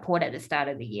that about Port at the start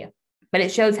of the year. But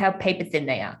it shows how paper thin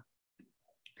they are.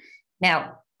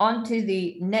 Now, on to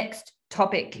the next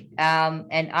topic,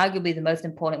 and arguably the most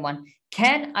important one.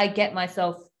 Can I get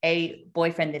myself a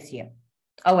boyfriend this year?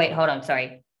 Oh, wait, hold on.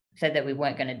 Sorry. Said that we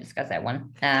weren't going to discuss that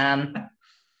one.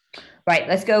 Right,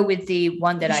 let's go with the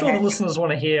one that I'm sure the listeners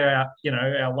want to hear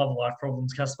our love life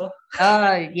problems, Casper.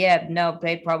 Oh, yeah, no,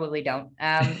 they probably don't.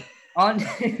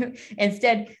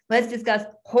 Instead, let's discuss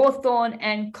Hawthorn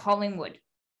and Collingwood.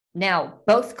 Now,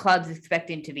 both clubs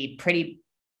expecting to be pretty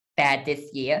bad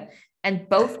this year, and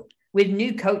both with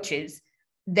new coaches,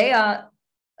 they are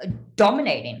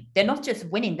dominating. They're not just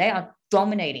winning, they are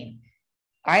dominating.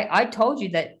 I told you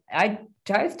that I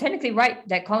was technically right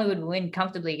that Collingwood would win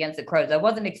comfortably against the Crows. I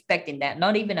wasn't expecting that.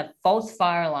 Not even a false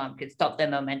fire alarm could stop their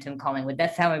momentum, Collingwood.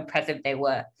 That's how impressive they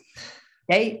were.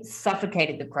 They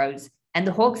suffocated the Crows. And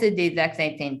the Hawks did the exact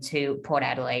same thing to Port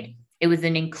Adelaide. It was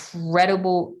an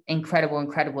incredible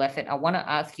effort. I want to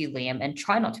ask you, Liam, and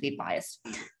try not to be biased.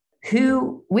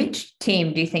 Which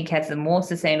team do you think has the more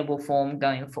sustainable form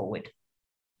going forward?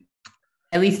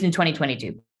 At least in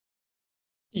 2022.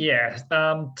 Yeah,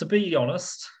 to be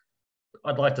honest,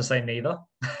 I'd like to say neither,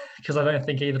 because I don't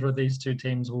think either of these two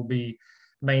teams will be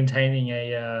maintaining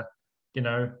a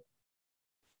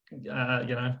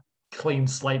clean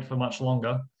slate for much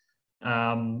longer.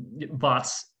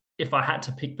 But if I had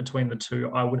to pick between the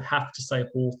two, I would have to say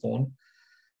Hawthorn,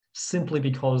 simply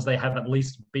because they have at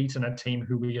least beaten a team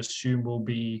who we assume will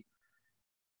be,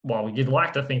 well, you'd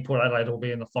like to think Port Adelaide will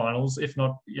be in the finals, if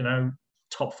not,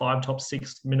 top 5, top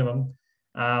 6 minimum.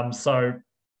 So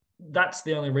that's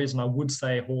the only reason I would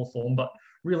say Hawthorn. But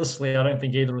realistically, I don't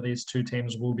think either of these two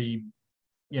teams will be,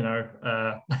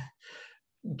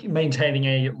 maintaining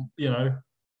a,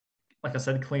 like I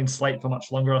said, clean slate for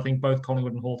much longer. I think both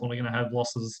Collingwood and Hawthorn are going to have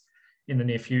losses in the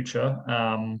near future.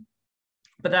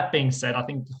 But that being said, I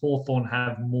think Hawthorn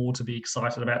have more to be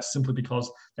excited about simply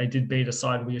because they did beat a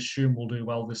side we assume will do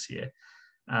well this year.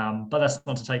 But that's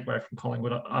not to take away from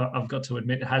Collingwood. I've got to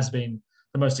admit it has been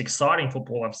the most exciting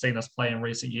football I've seen us play in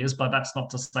recent years, but that's not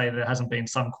to say there hasn't been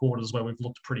some quarters where we've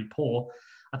looked pretty poor.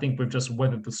 I think we've just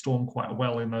weathered the storm quite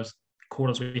well in those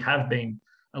quarters. We have been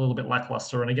a little bit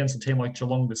lackluster, and against a team like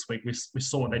Geelong this week, we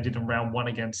saw what they did in round 1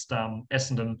 against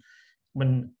Essendon.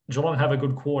 When Geelong have a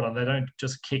good quarter, they don't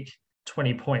just kick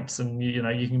 20 points and you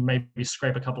can maybe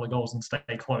scrape a couple of goals and stay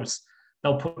close.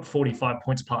 They'll put 45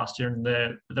 points past you and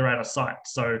they're out of sight.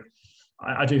 So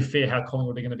I do fear how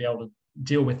Collingwood are going to be able to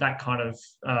deal with that kind of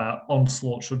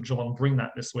onslaught should Geelong bring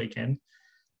that this weekend.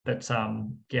 But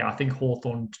I think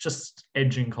Hawthorn just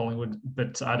edging Collingwood,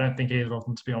 but I don't think either of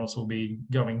them, to be honest, will be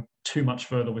going too much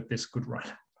further with this good run.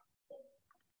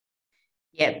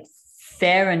 Yeah,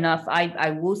 fair enough.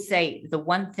 I will say the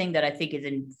one thing that I think is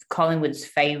in Collingwood's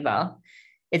favour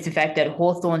is the fact that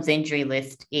Hawthorn's injury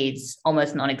list is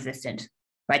almost non-existent.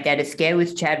 Right, they had a scare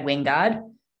with Chad Wingard.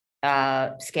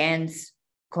 Scans,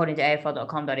 according to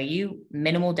afl.com.au,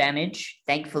 minimal damage,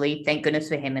 thankfully. Thank goodness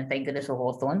for him and thank goodness for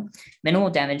Hawthorn. Minimal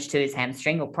damage to his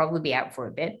hamstring. Will probably be out for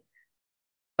a bit.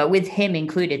 But with him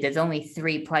included, there's only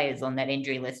 3 players on that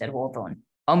injury list at Hawthorn.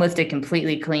 Almost a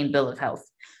completely clean bill of health.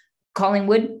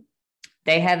 Collingwood,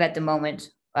 they have at the moment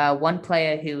one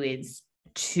player who is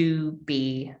to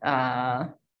be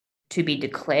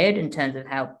declared in terms of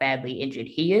how badly injured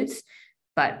he is,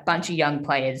 but a bunch of young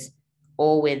players,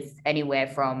 all with anywhere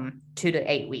from 2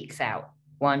 to 8 weeks out.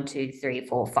 1, 2, 3,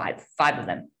 4, 5. 5 of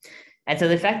them. And so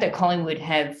the fact that Collingwood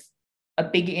have a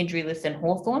bigger injury list than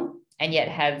Hawthorn and yet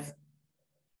have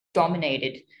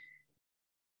dominated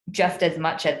just as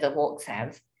much as the Hawks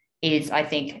have is, I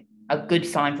think, a good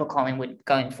sign for Collingwood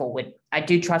going forward. I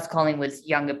do trust Collingwood's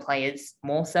younger players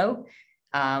more so.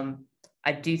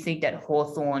 I do think that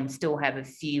Hawthorn still have a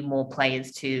few more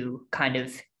players to kind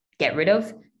of get rid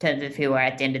of in terms of who are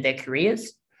at the end of their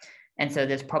careers. And so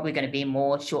there's probably going to be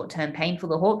more short-term pain for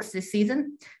the Hawks this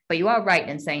season. But you are right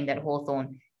in saying that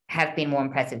Hawthorn have been more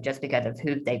impressive just because of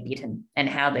who they've beaten and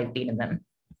how they've beaten them.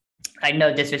 I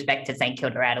no disrespect to St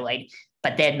Kilda or Adelaide,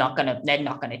 but they're not going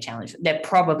to challenge. They're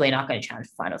probably not going to challenge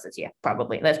the finals this year.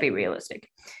 Probably. Let's be realistic.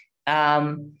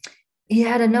 I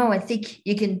don't know. I think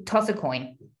you can toss a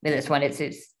coin with this one.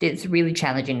 It's really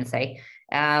challenging to say.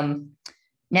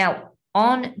 Now,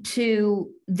 on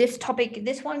to this topic.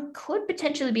 This one could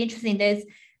potentially be interesting. There's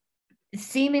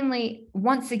seemingly,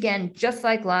 once again, just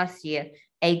like last year,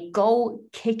 a goal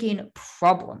kicking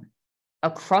problem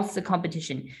across the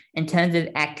competition in terms of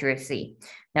accuracy.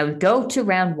 Now we go to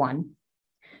round 1.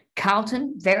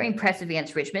 Carlton, very impressive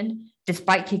against Richmond,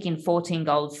 despite kicking 14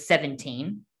 goals,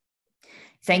 17.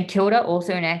 St Kilda,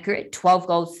 also inaccurate, 12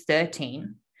 goals,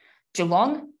 13.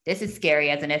 Geelong, this is scary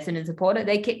as an Essendon supporter,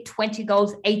 they kicked 20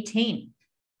 goals, 18.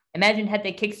 Imagine had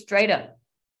they kicked straighter.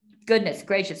 Goodness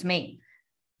gracious me.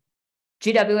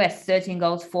 GWS, 13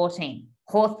 goals, 14.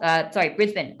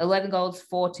 Brisbane, 11 goals,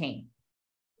 14.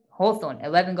 Hawthorn,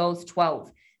 11 goals,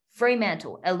 12.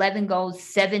 Fremantle, 11 goals,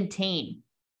 17.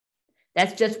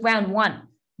 That's just round 1.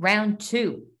 Round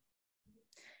 2.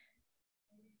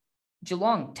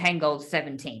 Geelong, 10 goals,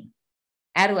 17.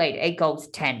 Adelaide, 8 goals,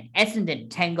 10. Essendon,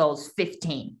 10 goals,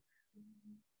 15.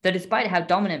 So despite how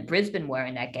dominant Brisbane were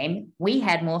in that game, we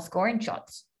had more scoring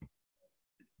shots.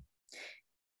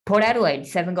 Port Adelaide,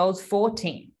 7 goals,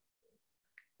 14.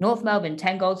 North Melbourne,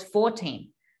 10 goals, 14.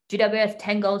 GWS,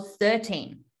 10 goals,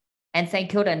 13. And St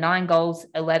Kilda, 9 goals,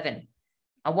 11.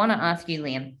 I want to ask you,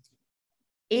 Liam,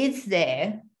 is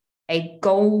there a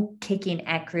goal-kicking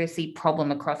accuracy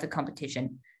problem across the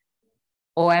competition?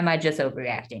 Or am I just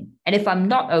overreacting? And if I'm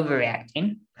not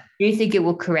overreacting, do you think it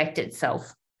will correct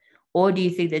itself? Or do you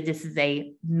think that this is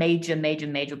a major, major,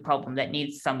 major problem that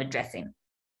needs some addressing?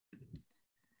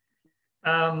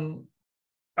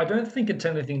 I don't think it's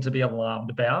anything to be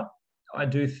alarmed about. I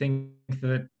do think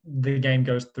that the game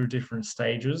goes through different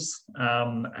stages.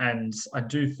 And I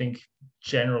do think,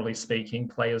 generally speaking,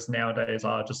 players nowadays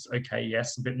are just, okay,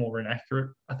 yes, a bit more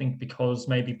inaccurate. I think because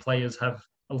maybe players have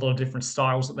a lot of different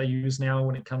styles that they use now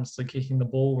when it comes to kicking the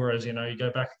ball, whereas, you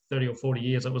go back 30 or 40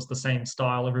 years, it was the same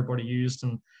style everybody used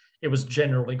and it was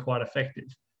generally quite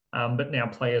effective. But now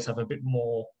players have a bit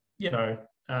more,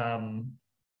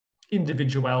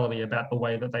 individuality about the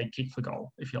way that they kick for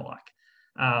goal, if you like.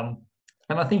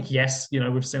 And I think, yes,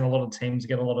 we've seen a lot of teams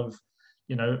get a lot of,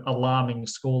 alarming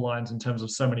score lines in terms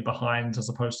of so many behinds as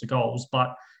opposed to goals.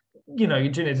 But, you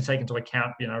do need to take into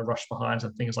account, rush behinds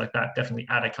and things like that. Definitely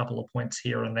add a couple of points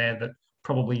here and there that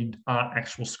probably aren't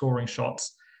actual scoring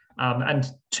shots. And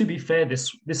to be fair,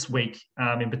 this week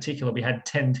in particular, we had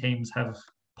 10 teams have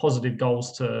positive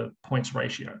goals to points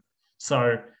ratio.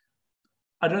 So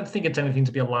I don't think it's anything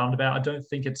to be alarmed about. I don't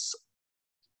think it's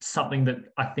something that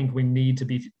I think we need to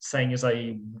be saying is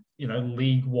a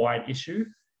league-wide issue.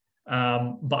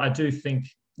 But I do think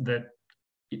that,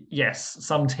 yes,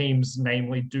 some teams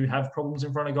namely do have problems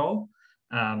in front of goal.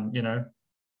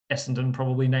 Essendon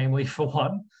probably namely for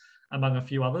one, among a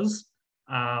few others.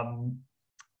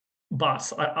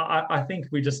 But I think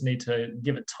we just need to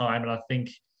give it time, and I think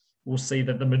we'll see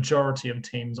that the majority of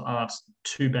teams aren't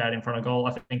too bad in front of goal.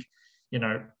 I think,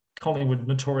 Collingwood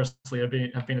notoriously have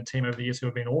been a team over the years who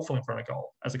have been awful in front of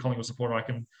goal. As a Collingwood supporter, I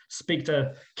can speak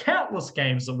to countless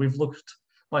games that we've looked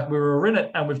like we were in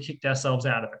it and we've kicked ourselves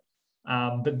out of it.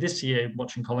 But this year,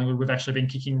 watching Collingwood, we've actually been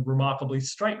kicking remarkably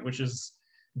straight, which is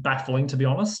baffling, to be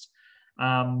honest.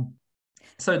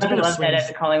 So it's a bit of love that swings. as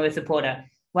a Collingwood supporter.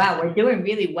 Wow, we're doing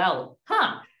really well.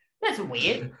 Huh? That's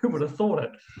weird. Who would have thought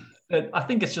it? But I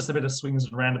think it's just a bit of swings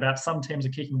and roundabouts. Some teams are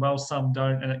kicking well, some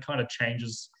don't, and it kind of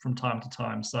changes from time to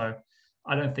time. So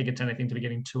I don't think it's anything to be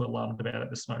getting too alarmed about at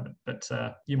this moment. But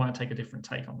you might take a different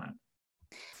take on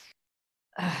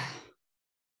that.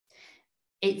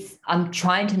 I'm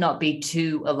trying to not be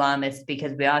too alarmist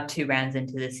because we are 2 rounds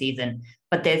into the season,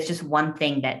 but there's just one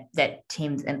thing that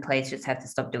teams and players just have to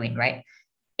stop doing, right?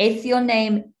 If your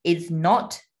name is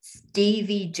not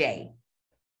Stevie J,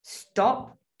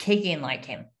 stop kicking like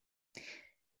him.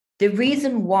 The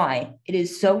reason why it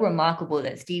is so remarkable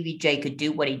that Stevie J could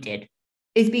do what he did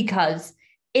is because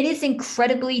it is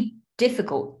incredibly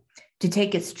difficult to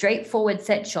take a straightforward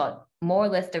set shot, more or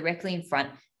less directly in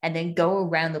front, and then go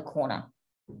around the corner.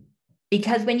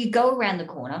 Because when you go around the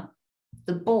corner,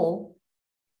 the ball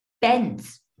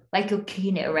bends like you're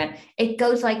kicking it around. It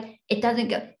goes like, it doesn't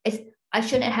go, I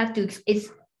shouldn't have to,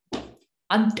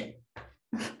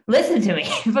 listen to me,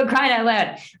 for crying out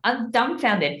loud. I'm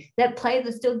dumbfounded that players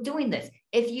are still doing this.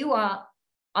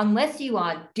 Unless you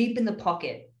are deep in the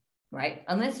pocket, right?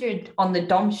 Unless you're on the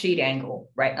Dom sheet angle,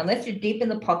 right? Unless you're deep in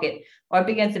the pocket or up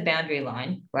against the boundary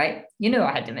line, right? You know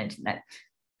I had to mention that.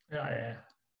 Yeah.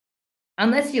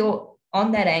 Unless you're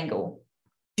on that angle,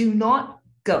 do not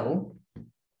go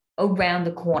around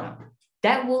the corner.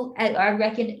 That will, I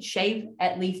reckon, shave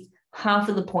at least half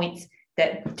of the points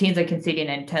that teams are conceding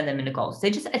and turn them into goals.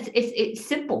 It's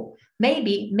simple.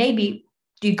 Maybe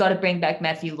you got to bring back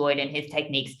Matthew Lloyd and his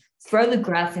techniques. Throw the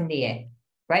grass in the air,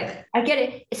 right? I get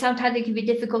it. Sometimes it can be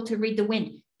difficult to read the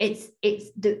wind. Just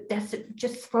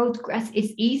throw the grass.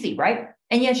 It's easy, right?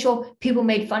 And yeah, sure, people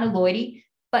made fun of Lloydie,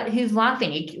 but who's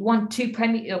laughing? He won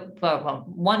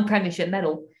one premiership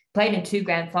medal, played in 2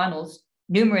 grand finals,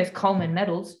 numerous Coleman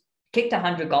medals, kicked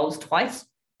 100 goals twice,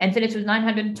 and finished with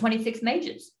 926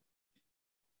 majors.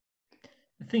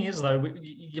 The thing is, though,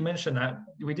 you mentioned that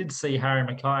we did see Harry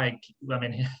Mackay. I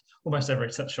mean, almost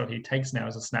every set shot he takes now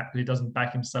is a snap, but he doesn't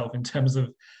back himself in terms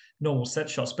of normal set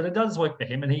shots. But it does work for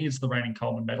him, and he is the reigning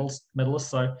Coleman medalist.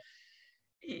 So,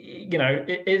 you know,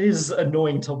 it is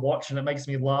annoying to watch, and it makes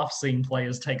me laugh seeing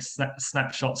players take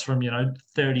snapshots from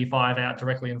 35 out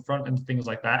directly in front and things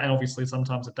like that. And obviously,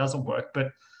 sometimes it doesn't work,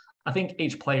 but I think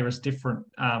each player is different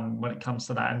when it comes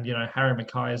to that. And Harry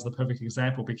Mackay is the perfect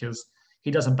example because he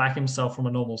doesn't back himself from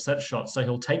a normal set shot. So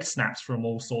he'll take snaps from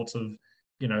all sorts of,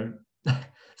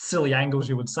 silly angles,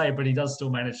 you would say, but he does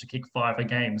still manage to kick 5 a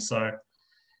game. So,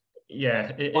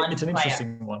 yeah, it's an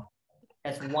interesting one.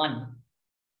 That's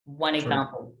one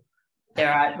example.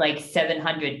 There are like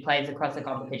 700 players across the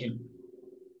competition.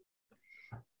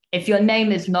 If your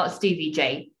name is not Stevie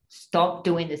J, stop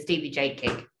doing the Stevie J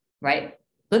kick, right?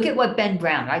 Look at what Ben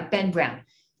Brown, right? Ben Brown,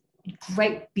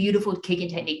 great, beautiful kicking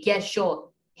technique. Yeah, sure.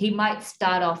 He might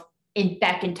start off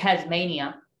back in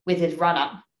Tasmania with his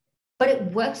run-up, but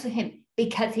it works for him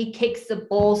because he kicks the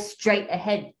ball straight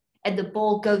ahead and the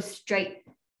ball goes straight.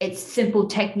 It's simple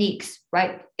techniques,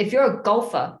 right? If you're a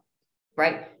golfer,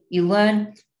 right, you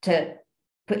learn to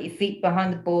put your feet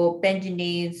behind the ball, bend your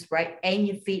knees, right, aim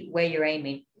your feet where you're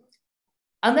aiming.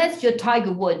 Unless you're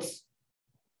Tiger Woods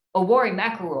or Rory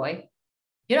McIlroy,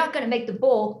 you're not going to make the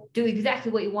ball do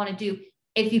exactly what you want to do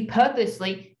if you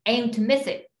purposely aim to miss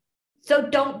it. So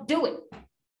don't do it.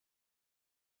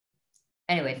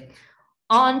 Anyways,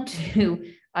 on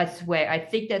to, I swear, I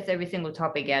think that's every single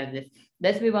topic out of this.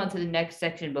 Let's move on to the next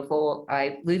section before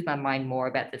I lose my mind more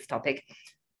about this topic.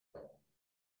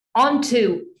 On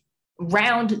to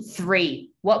round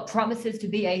 3, what promises to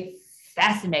be a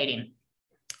fascinating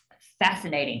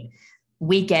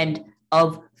weekend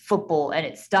of football. And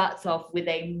it starts off with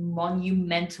a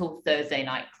monumental Thursday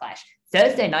night clash.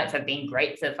 Thursday nights have been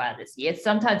great so far this year.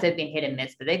 Sometimes they've been hit and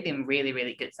miss, but they've been really,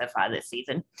 really good so far this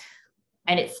season.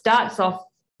 And it starts off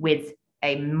with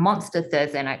a monster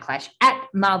Thursday night clash at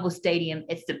Marvel Stadium.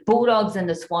 It's the Bulldogs and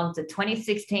the Swans, the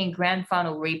 2016 grand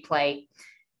final replay.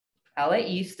 I'll let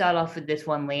you start off with this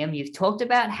one, Liam. You've talked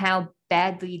about how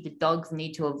badly the Dogs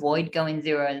need to avoid going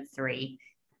 0-3.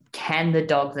 Can the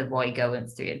Dogs avoid going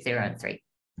 0-3?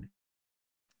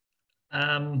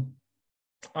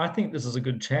 I think this is a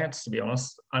good chance, to be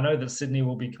honest. I know that Sydney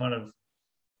will be kind of,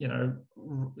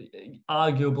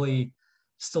 arguably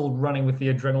still running with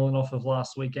the adrenaline off of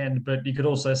last weekend, but you could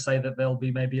also say that they'll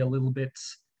be maybe a little bit,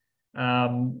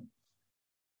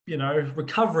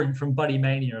 recovering from Buddy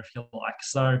Mania, if you like.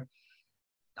 So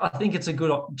I think it's a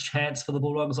good chance for the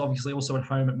Bulldogs. Obviously, also at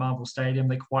home at Marvel Stadium,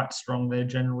 they're quite strong there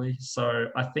generally. So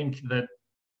I think that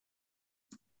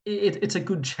it's a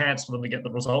good chance for them to get the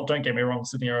result. Don't get me wrong,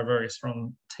 Sydney are a very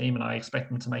strong team, and I expect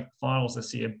them to make the finals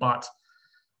this year. But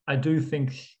I do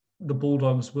think the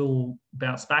Bulldogs will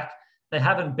bounce back. They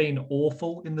haven't been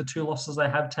awful in the 2 losses they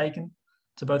have taken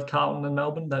to both Carlton and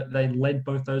Melbourne. They led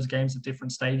both those games at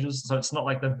different stages. So it's not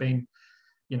like they've been,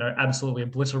 absolutely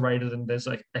obliterated and there's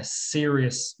like a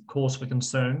serious cause for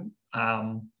concern.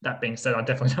 That being said, I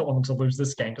definitely don't want them to lose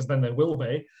this game because then there will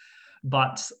be.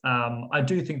 But I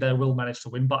do think they will manage to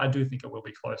win, but I do think it will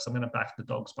be close. I'm going to back the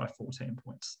Dogs by 14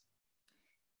 points.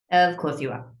 Of course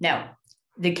you are. Now,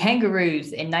 the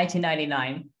Kangaroos in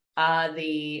 1999 are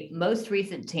the most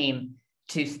recent team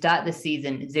to start the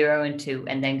season 0-2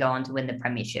 and then go on to win the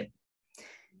premiership.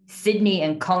 Sydney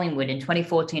and Collingwood in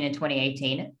 2014 and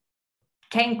 2018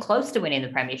 came close to winning the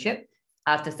premiership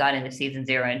after starting the season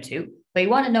 0-2. But you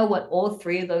want to know what all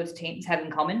 3 of those teams have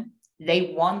in common?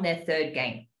 They won their 3rd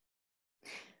game.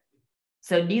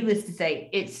 So needless to say,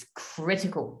 it's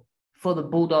critical for the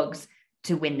Bulldogs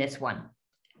to win this one.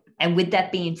 And with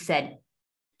that being said,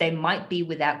 they might be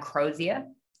without Crozier,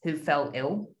 who fell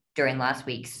ill during last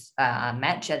week's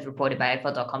match, as reported by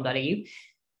AFL.com.au.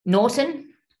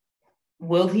 Norton,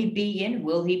 will he be in?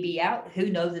 Will he be out? Who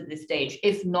knows at this stage?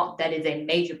 If not, that is a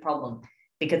major problem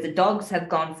because the Dogs have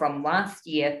gone from last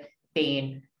year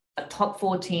being a top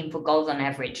 4 team for goals on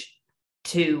average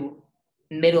to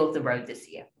middle of the road this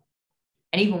year.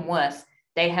 And even worse,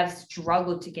 they have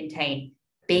struggled to contain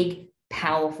big,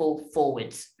 powerful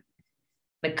forwards.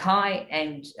 Mackay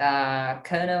and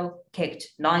Curnow kicked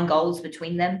 9 goals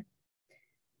between them.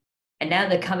 And now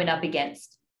they're coming up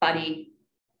against Buddy,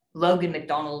 Logan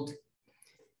McDonald.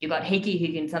 You got Hickey,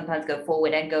 who can sometimes go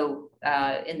forward and go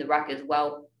in the ruck as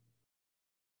well.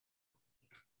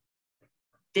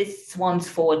 This Swans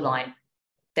forward line,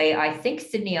 I think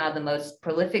Sydney are the most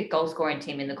prolific goal-scoring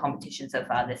team in the competition so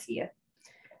far this year.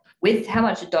 With how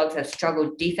much the Dogs have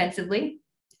struggled defensively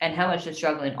and how much they're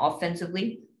struggling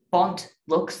offensively, Bont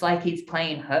looks like he's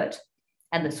playing hurt,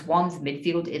 and the Swans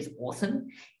midfield is awesome.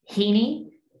 Heaney,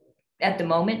 at the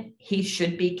moment, he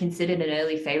should be considered an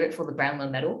early favourite for the Brownlow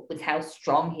medal with how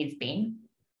strong he's been.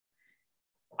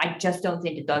 I just don't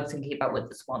think the Dogs can keep up with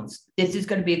the Swans. This is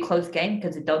going to be a close game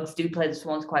because the Dogs do play the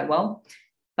Swans quite well,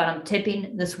 but I'm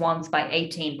tipping the Swans by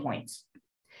 18 points.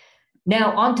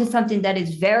 Now, on to something that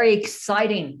is very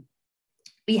exciting.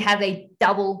 We have a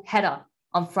double header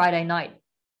on Friday night.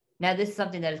 Now, this is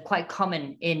something that is quite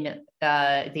common in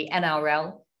the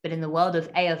NRL, but in the world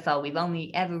of AFL, we've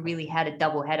only ever really had a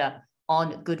double header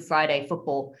on Good Friday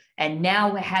football. And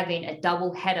now we're having a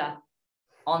double header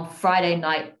on Friday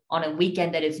night on a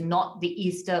weekend that is not the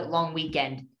Easter long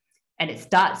weekend. And it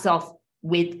starts off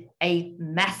with a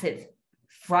massive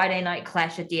Friday night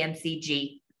clash at the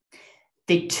MCG.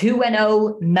 The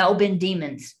 2-0 Melbourne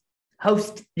Demons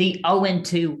host the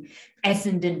 0-2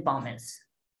 Essendon Bombers.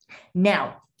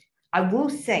 Now, I will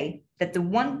say that the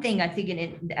one thing I think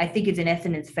is in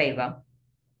Essendon's favor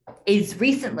is as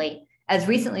recently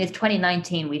as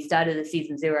 2019, we started the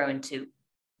season 0-2.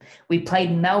 We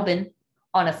played Melbourne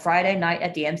on a Friday night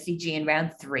at the MCG in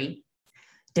round 3,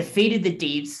 defeated the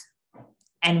Deves,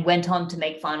 and went on to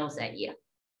make finals that year.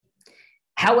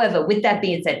 However, with that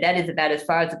being said, that is about as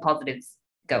far as the positives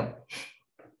go.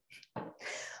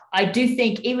 I do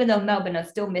think, even though Melbourne are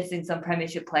still missing some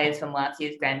premiership players from last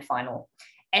year's grand final,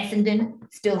 Essendon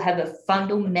still have a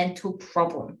fundamental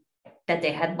problem that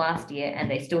they had last year,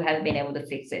 and they still haven't been able to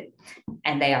fix it.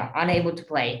 And they are unable to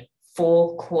play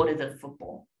 4 quarters of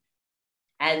football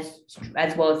as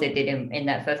well as they did in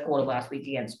that first quarter last week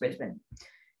against Brisbane.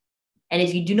 And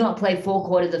if you do not play 4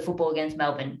 quarters of football against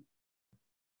Melbourne,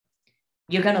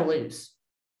 you're going to lose,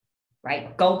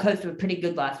 right? Gold Coast were pretty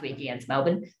good last week against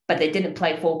Melbourne, but they didn't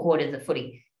play 4 quarters of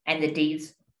footy, and the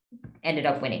D's ended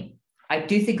up winning. I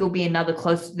do think it'll be another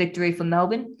close victory for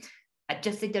Melbourne. I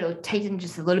just think that it'll take them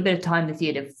just a little bit of time this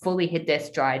year to fully hit their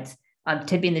strides. I'm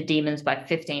tipping the Demons by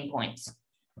 15 points.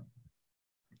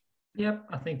 Yep,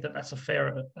 I think that's a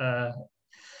fair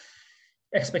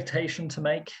expectation to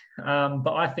make.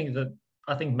 But I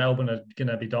think Melbourne are going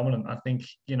to be dominant. I think,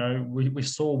 we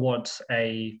saw what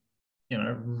a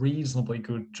reasonably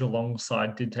good Geelong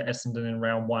side did to Essendon in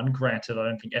round 1. Granted, I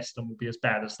don't think Essendon will be as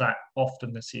bad as that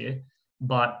often this year,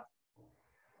 but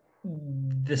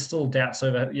there's still doubts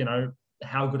over,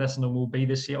 how good Essendon will be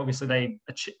this year. Obviously, they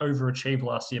overachieved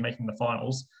last year, making the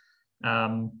finals.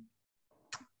 And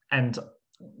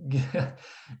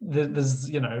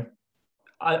there's,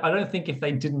 I don't think if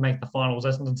they didn't make the finals,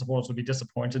 Essendon supporters would be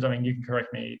disappointed. I mean, you can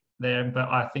correct me there, but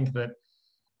I think that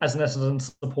as an Essendon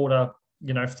supporter,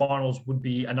 finals would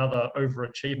be another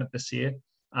overachievement this year.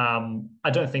 I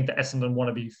don't think that Essendon want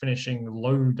to be finishing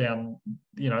low down,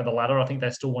 the ladder. I think they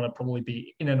still want to probably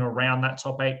be in and around that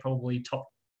top 8, probably top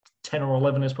 10 or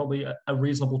 11 is probably a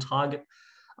reasonable target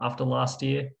after last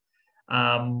year.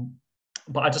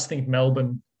 But I just think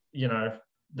Melbourne, they're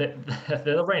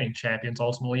the reigning champions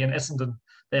ultimately, and Essendon,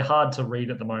 they're hard to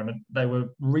read at the moment. They were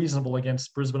reasonable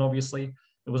against Brisbane, obviously.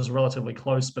 It was relatively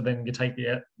close, but then you take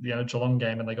the Geelong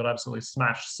game and they got absolutely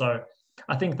smashed. So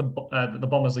I think the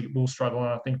Bombers will struggle, and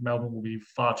I think Melbourne will be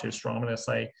far too strong. I'm going to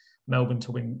say Melbourne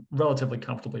to win relatively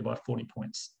comfortably by 40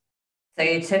 points. So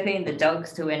you're tipping the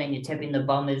Dogs to win and you're tipping the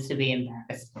Bombers to be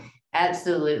embarrassed.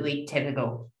 Absolutely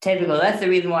typical. Typical. That's the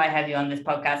reason why I have you on this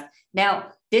podcast. Now,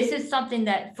 this is something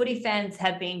that footy fans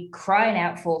have been crying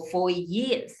out for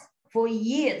years. For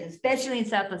years, especially in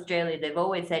South Australia. They've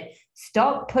always said,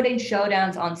 stop putting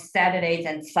showdowns on Saturdays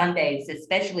and Sundays,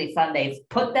 especially Sundays.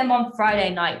 Put them on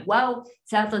Friday night. Well,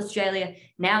 South Australia,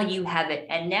 now you have it.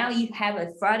 And now you have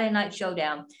a Friday night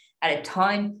showdown at a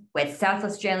time where South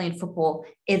Australian football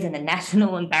is in a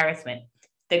national embarrassment.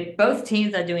 Both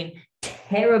teams are doing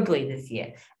terribly this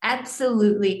year.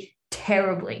 Absolutely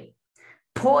terribly.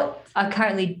 Port are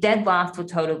currently dead last for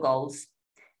total goals.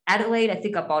 Adelaide, I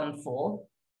think, are bottom 4.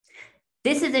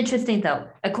 This is interesting, though.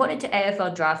 According to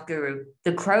AFL Draft Guru,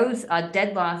 the Crows are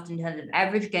dead last in terms of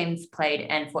average games played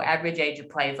and for average age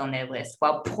of players on their list,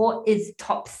 while Port is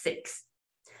top 6.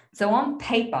 So on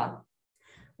paper,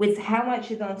 with how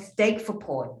much is on stake for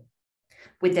Port,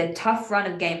 with their tough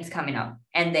run of games coming up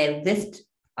and their list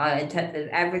in terms of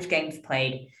average games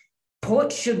played,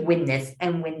 Port should win this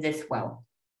and win this well.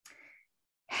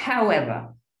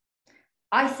 However,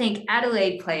 I think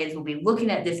Adelaide players will be looking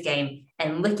at this game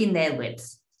and licking their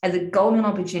lips as a golden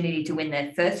opportunity to win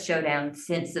their first showdown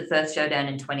since the first showdown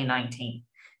in 2019.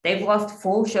 They've lost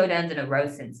 4 showdowns in a row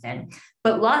since then.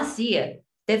 But last year,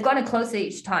 they've gotten closer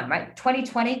each time, right?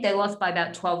 2020, they lost by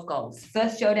about 12 goals.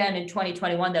 First showdown in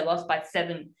 2021, they lost by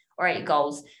 7 or 8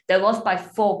 goals. They lost by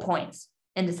 4 points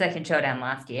in the second showdown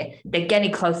last year. They're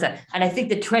getting closer. And I think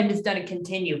the trend is going to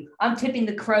continue. I'm tipping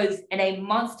the Crows in a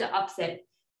monster upset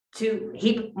to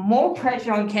heap more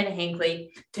pressure on Ken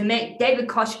Hinkley, to make David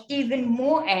Koch even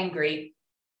more angry,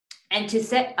 and to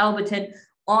set Alberton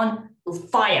on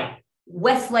fire.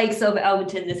 West Lakes over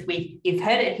Alberton this week. You've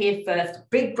heard it here first.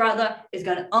 Big brother is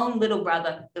going to own little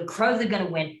brother. The Crows are going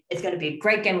to win. It's going to be a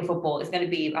great game of football. It's going to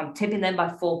be, I'm tipping them by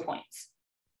 4 points.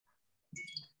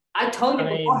 I told you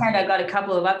beforehand I got a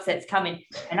couple of upsets coming,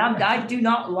 and I do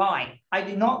not lie. I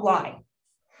do not lie.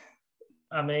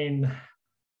 I mean,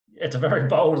 it's a very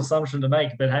bold assumption to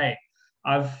make, but hey,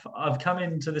 I've come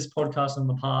into this podcast in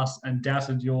the past and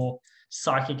doubted your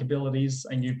psychic abilities,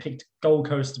 and you picked Gold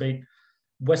Coast to beat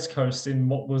West Coast in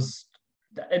what was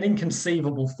an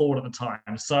inconceivable thought at the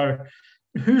time. So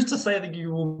who's to say that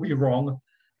you will be wrong?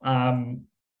 I'm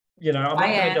not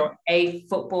going to go a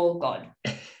football god.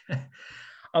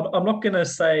 I'm not going to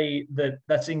say that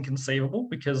that's inconceivable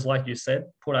because, like you said,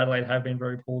 Port Adelaide have been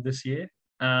very poor this year.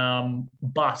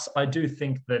 But I do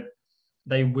think that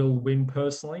they will win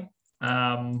personally.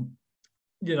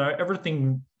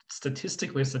 Everything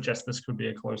statistically suggests this could be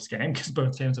a close game because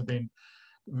both teams have been,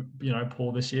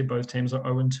 poor this year. Both teams are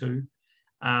 0-2.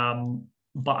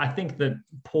 But I think that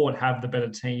Port have the better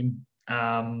team.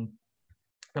 And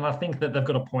I think that they've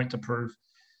got a point to prove.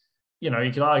 You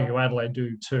could argue Adelaide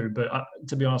do too, but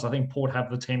to be honest, I think Port have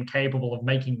the team capable of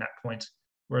making that point,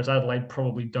 whereas Adelaide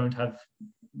probably don't have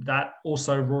that.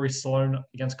 Also, Rory Sloane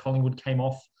against Collingwood came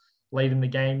off late in the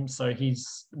game, so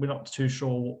we're not too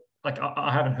sure. Like,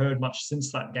 I haven't heard much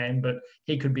since that game, but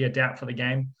he could be a doubt for the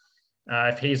game.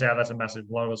 If he's out, that's a massive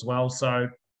blow as well. So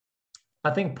I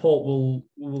think Port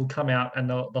will come out and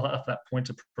they'll have that point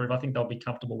to prove. I think they'll be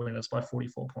comfortable winners by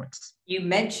 44 points. You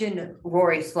mentioned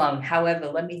Rory Sloane. However,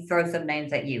 let me throw some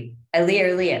names at you.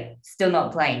 Aliir, still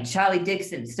not playing. Charlie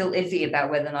Dixon, still iffy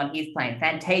about whether or not he's playing.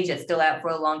 Fantasia, still out for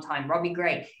a long time. Robbie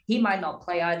Gray, he might not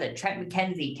play either. Trent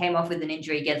McKenzie came off with an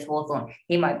injury against Hawthorn.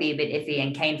 He might be a bit iffy.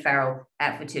 And Kane Farrell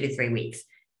out for 2 to 3 weeks.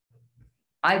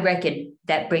 I reckon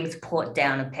that brings Port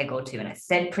down a peg or two. And I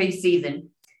said pre-season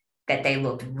that they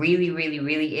looked really, really,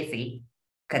 really iffy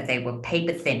because they were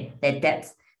paper thin. Their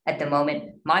depth at the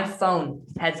moment, my phone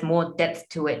has more depth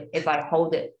to it if I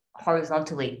hold it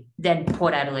horizontally than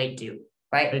Port Adelaide do,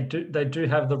 right? They do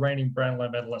have the reigning Brownlow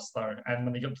medalists though. And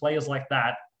when you get players like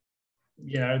that,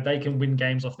 they can win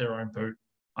games off their own boot,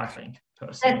 I think,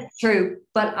 personally. That's true.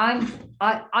 But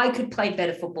I could play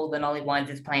better football than Ollie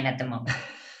Wines is playing at the moment.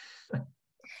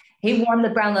 He won the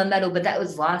Brownlow medal, but that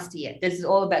was last year. This is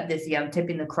all about this year. I'm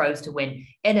tipping the Crows to win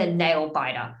in a nail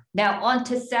biter. Now on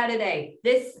to Saturday.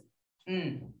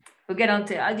 We'll get on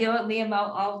to, you know what, Liam,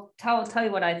 I'll tell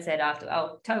you what I said after.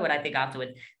 I'll tell you what I think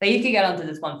afterwards. But you can get on to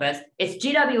this one first. It's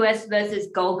GWS versus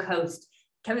Gold Coast.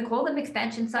 Can we call them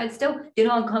expansion sides still? You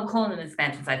know, I'm calling them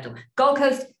expansion sides still. Gold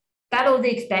Coast, battle of the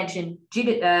expansion,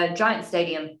 Giant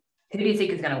Stadium. Who do you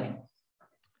think is going to win?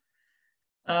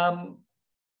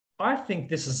 I think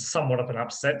this is somewhat of an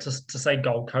upset to say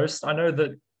Gold Coast. I know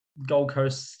that Gold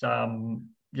Coast, have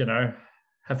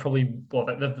probably,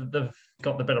 they've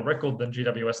got the better record than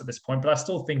GWS at this point, but I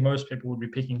still think most people would be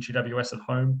picking GWS at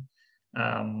home.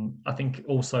 I think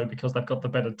also because they've got the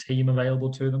better team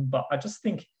available to them. But I just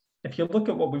think if you look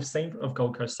at what we've seen of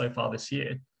Gold Coast so far this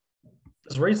year,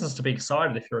 there's reasons to be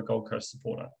excited if you're a Gold Coast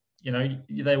supporter. You know,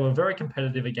 they were very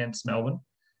competitive against Melbourne,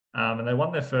 and they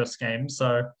won their first game.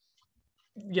 So,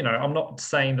 you know, I'm not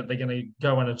saying that they're going to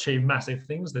go and achieve massive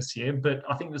things this year, but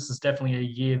I think this is definitely a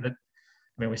year that,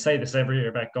 I mean, we say this every year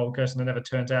about Gold Coast and it never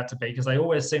turns out to be because they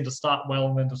always seem to start well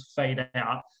and then just fade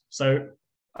out. So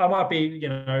I might be,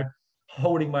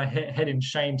 holding my head in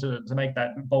shame to make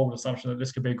that bold assumption that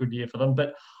this could be a good year for them.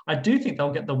 But I do think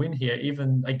they'll get the win here,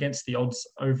 even against the odds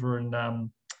over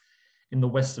in the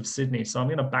west of Sydney. So I'm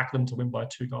going to back them to win by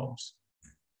 2 goals.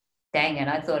 Dang it,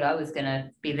 I thought I was going to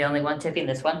be the only one tipping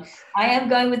this one. I am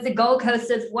going with the Gold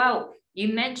Coast as well.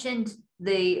 You mentioned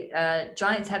the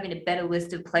Giants having a better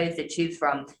list of players to choose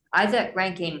from. Isaac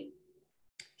Rankin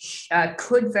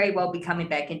could very well be coming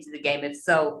back into the game. If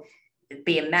so, it'd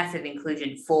be a massive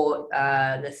inclusion for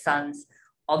the Suns.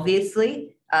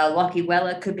 Obviously, Lockie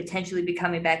Weller could potentially be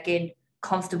coming back in.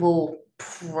 Constable,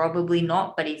 probably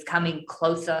not, but he's coming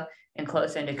closer and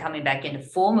closer into coming back into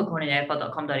form, according to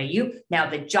AFL.com.au. Now,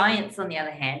 the Giants, on the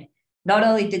other hand, not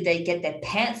only did they get their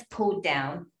pants pulled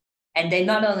down, and they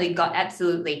not only got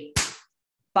absolutely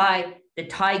by the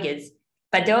Tigers,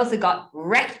 but they also got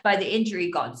wrecked by the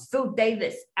injury gods. Phil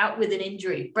Davis out with an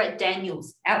injury. Brett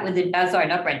Daniels out with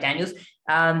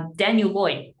Daniel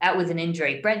Lloyd out with an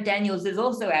injury. Brent Daniels is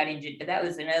also out injured, but that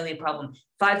was an earlier problem.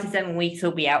 5 to 7 weeks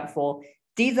he'll be out for.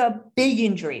 These are big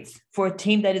injuries for a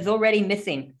team that is already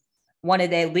missing one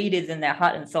of their leaders in their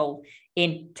heart and soul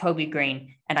in Toby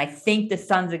Green. And I think the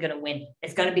Suns are going to win.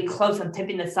 It's going to be close. I'm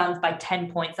tipping the Suns by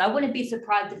 10 points. I wouldn't be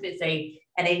surprised if it's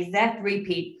an exact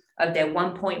repeat of their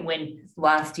 1-point win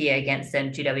last year against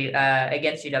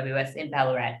GWS in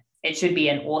Ballarat. It should be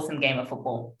an awesome game of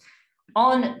football.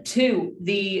 On to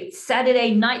the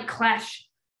Saturday night clash,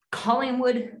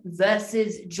 Collingwood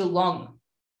versus Geelong.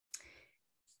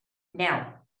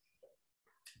 Now,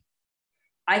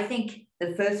 I think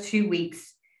the first 2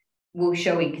 weeks will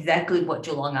show exactly what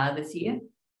Geelong are this year.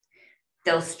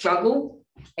 They'll struggle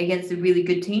against the really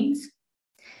good teams,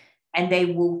 and they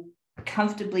will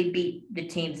comfortably beat the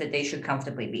teams that they should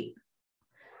comfortably beat.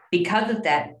 Because of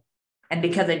that, and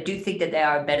because I do think that they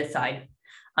are a better side,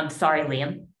 I'm sorry,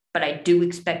 Liam, but I do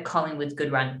expect Collingwood's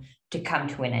good run to come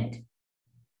to an end.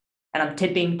 And I'm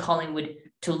tipping Collingwood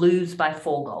to lose by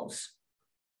 4 goals.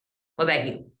 What about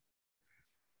you?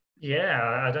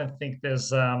 Yeah, I don't think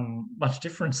there's much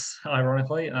difference,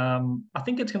 ironically. I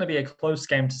think it's going to be a close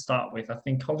game to start with. I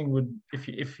think Collingwood,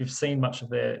 if you've seen much of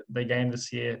their game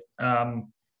this year,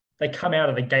 they come out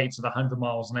of the gates at 100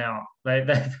 miles an hour.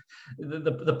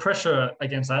 The pressure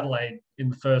against Adelaide in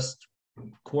the first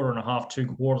quarter and a half, 2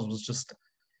 quarters was just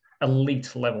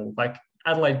elite level. Like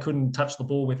Adelaide couldn't touch the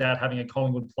ball without having a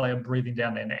Collingwood player breathing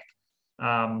down their neck.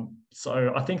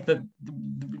 So I think that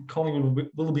Collingwood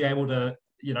will be able to,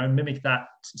 mimic that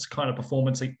kind of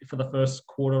performance for the first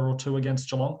quarter or 2 against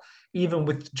Geelong, even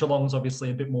with Geelong's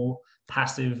obviously a bit more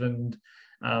passive and,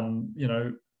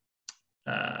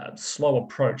 slow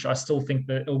approach. I still think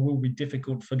that it will be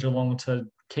difficult for Geelong to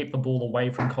keep the ball away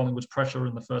from Collingwood's pressure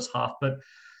in the first half. But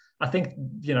I think,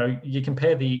 you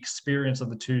compare the experience of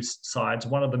the two sides.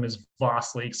 One of them is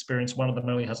vastly experienced. One of them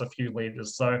only has a few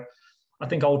leaders. So I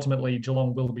think ultimately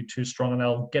Geelong will be too strong and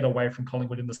they'll get away from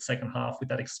Collingwood in the second half with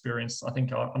that experience. I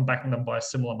think I'm backing them by a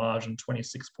similar margin,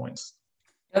 26 points.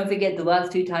 Don't forget the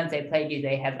last 2 times they played you,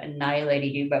 they have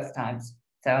annihilated you both times.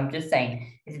 So I'm just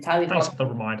saying, it's entirely Thanks possible.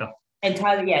 for the reminder.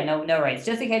 Entirely, yeah, no worries.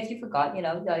 Just in case you forgot,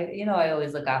 I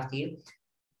always look after you.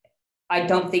 I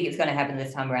don't think it's going to happen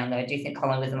this time around, though. I do think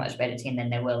Collingwood is a much better team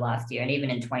than they were last year, and even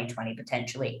in 2020,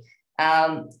 potentially.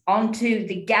 On to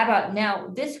the Gabba. Now,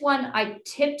 this one, I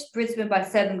tipped Brisbane by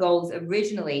 7 goals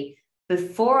originally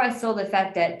before I saw the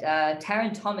fact that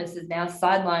Taron Thomas is now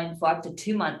sidelined for up to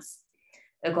 2 months,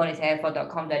 according to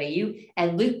AFL.com.au,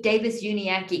 and Luke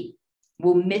Davis-Uniacke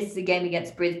will miss the game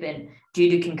against Brisbane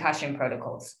due to concussion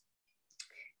protocols.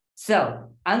 So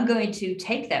I'm going to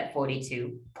take that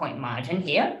 42-point margin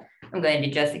here. I'm going to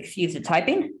just, excuse the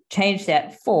typing, change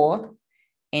that 4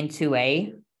 into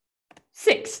a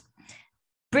 6.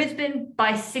 Brisbane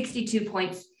by 62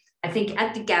 points. I think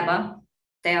at the Gabba,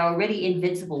 they are already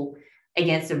invincible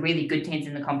against the really good teams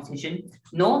in the competition.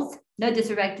 North, no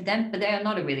disrespect to them, but they are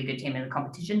not a really good team in the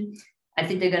competition. I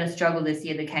think they're going to struggle this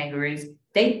year, the Kangaroos.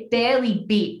 They barely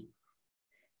beat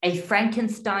a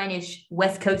Frankensteinish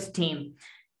West Coast team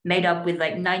made up with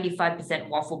like 95%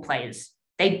 waffle players.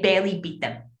 They barely beat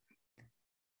them.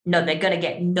 No, they're going to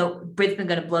get Brisbane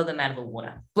going to blow them out of the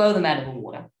water. Blow them out of the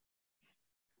water.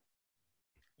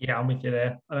 Yeah, I'm with you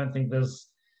there. I don't think there's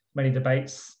many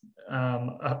debates.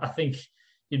 I think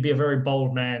you'd be a very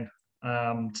bold man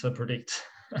to predict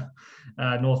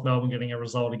North Melbourne getting a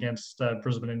result against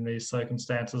Brisbane in these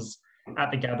circumstances. At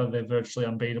the Gabba, they're virtually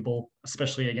unbeatable,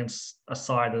 especially against a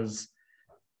side as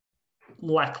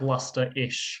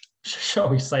lackluster-ish, shall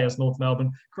we say, as North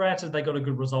Melbourne. Granted, they got a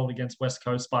good result against West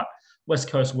Coast, but West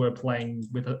Coast were playing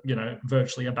with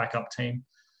virtually a backup team.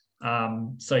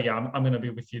 So yeah, I'm going to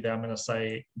be with you there. I'm going to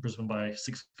say Brisbane by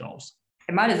 6 goals.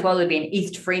 It might as well have been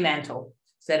East Fremantle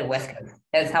instead of West Coast.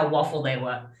 That's how waffle they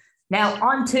were. Now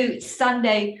on to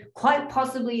Sunday, quite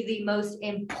possibly the most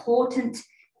important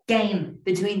game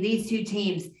between these two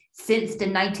teams since the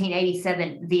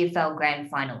 1987 VFL Grand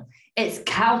Final. It's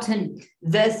Carlton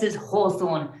versus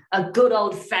Hawthorn, a good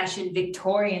old-fashioned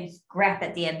Victorian scrap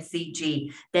at the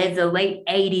MCG. There's a late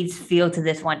 80s feel to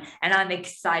this one, and I'm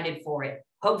excited for it.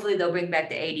 Hopefully they'll bring back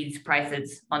the 80s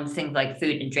prices on things like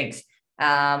food and drinks.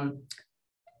 Liam,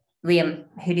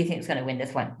 who do you think is going to win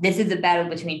this one? This is a battle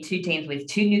between two teams with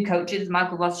two new coaches.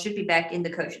 Michael Ross should be back in the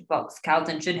coaching box.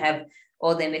 Carlton should have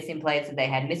all their missing players that they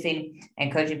had missing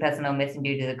and coaching personnel missing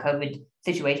due to the COVID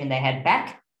situation they had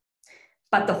back.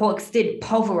 But the Hawks did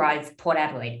pulverize Port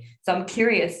Adelaide. So I'm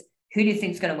curious, who do you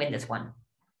think is going to win this one?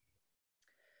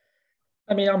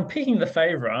 I mean, I'm picking the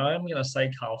favourite. I'm going to say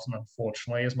Carlton,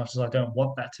 unfortunately, as much as I don't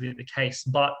want that to be the case.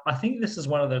 But I think this is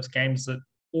one of those games that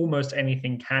almost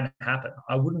anything can happen.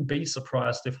 I wouldn't be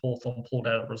surprised if Hawthorn pulled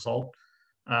out a result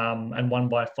and won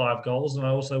by 5 goals. And I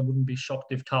also wouldn't be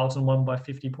shocked if Carlton won by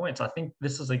 50 points. I think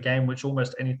this is a game which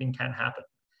almost anything can happen.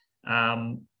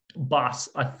 But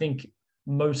I think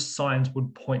most signs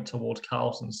would point towards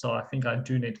Carlton. So I think I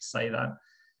do need to say that.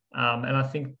 And I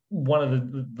think one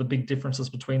of the big differences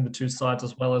between the two sides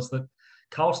as well is that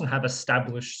Carlton have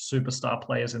established superstar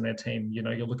players in their team. You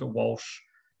know, you look at Walsh,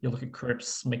 you look at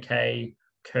Cripps, McKay,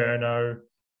 Curnow,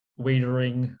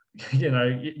 Wiedering. You know,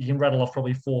 you can rattle off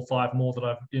probably 4 or 5 more that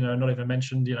I've, not even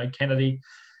mentioned. You know, Kennedy.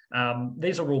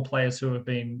 These are all players who have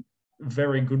been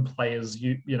very good players,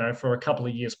 for a couple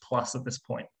of years plus at this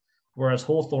point. Whereas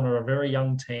Hawthorn are a very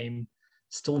young team,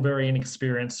 still very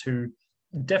inexperienced, who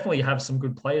definitely have some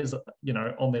good players,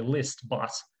 on their list,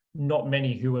 but not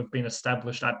many who have been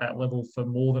established at that level for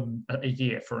more than a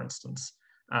year, for instance.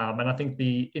 And I think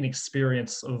the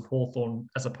inexperience of Hawthorn,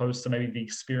 as opposed to maybe the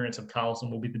experience of Carlton,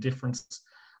 will be the difference.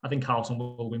 I think Carlton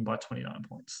will win by 29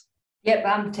 points. Yep,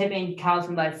 I'm tipping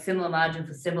Carlton by a similar margin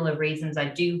for similar reasons. I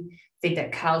do think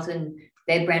that Carlton,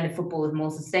 their brand of football is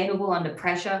more sustainable under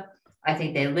pressure. I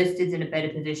think their list is in a better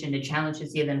position to challenge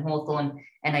this year than Hawthorn.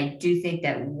 And I do think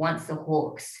that once the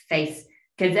Hawks face,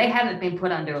 because they haven't been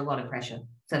put under a lot of pressure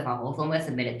so far, Hawthorn, let's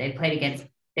admit it. They played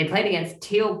against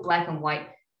teal, black and white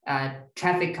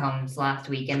traffic cones last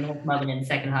week, and North Melbourne in the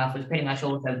second half was pretty much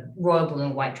also royal blue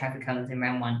and white traffic cones in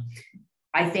round 1.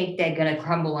 I think they're going to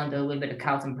crumble under a little bit of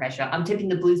Carlton pressure. I'm tipping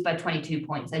the Blues by 22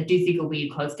 points. I do think it'll be a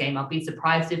close game. I'll be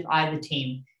surprised if either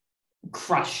team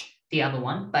crush the other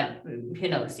one, but who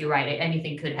knows? You're right.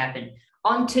 Anything could happen.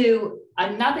 On to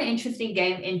another interesting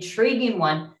game, intriguing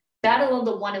one, battle of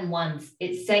the 1-and-1s.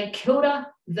 It's St Kilda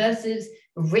versus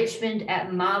Richmond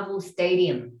at Marvel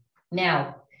Stadium.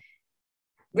 Now,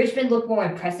 Richmond looked more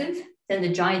impressive than the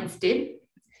Giants did.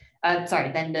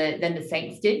 Than the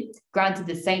Saints did. Granted,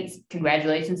 the Saints,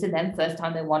 congratulations to them. First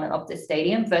time they won at Optus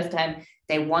Stadium. First time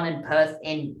they won in Perth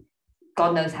in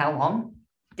God knows how long.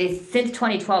 Since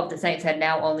 2012, the Saints had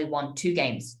now only won 2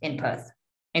 games in Perth,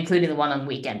 including the one on the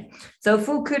weekend. So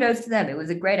full kudos to them. It was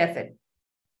a great effort.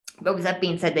 But with that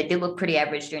being said, they did look pretty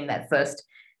average during that first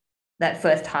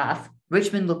half.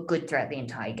 Richmond looked good throughout the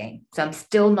entire game. So I'm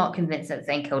still not convinced that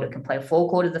St Kilda can play 4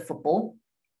 quarters of football.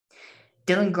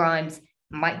 Dylan Grimes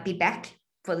might be back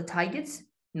for the Tigers,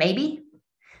 maybe.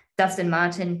 Dustin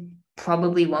Martin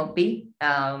probably won't be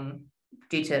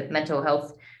due to mental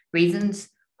health reasons.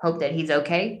 Hope that he's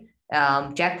okay.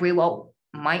 Jack Riewoldt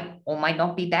might or might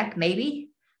not be back, maybe.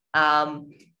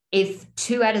 If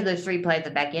 2 out of those 3 players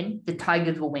are back in, the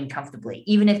Tigers will win comfortably.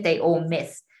 Even if they all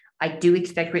miss, I do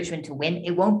expect Richmond to win.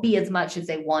 It won't be as much as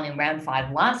they won in round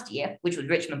 5 last year, which was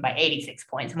Richmond by 86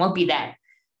 points. It won't be that.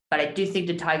 But I do think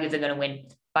the Tigers are going to win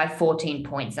by 14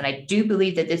 points. And I do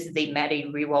believe that this is the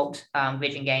Matty Rewalt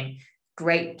Vision game.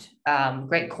 Great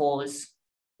cause,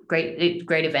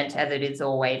 great event as it is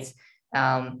always.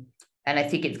 And I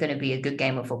think it's going to be a good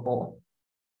game of football.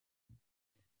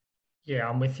 Yeah,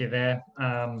 I'm with you there.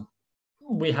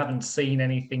 We haven't seen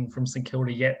anything from St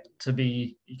Kilda yet to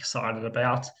be excited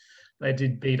about. They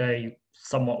did beat a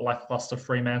somewhat lackluster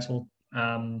Fremantle.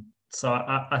 So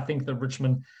I think that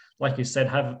Richmond, like you said,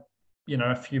 have,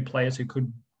 a few players who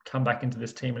could come back into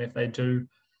this team. And if they do,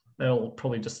 they'll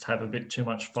probably just have a bit too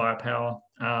much firepower.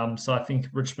 So I think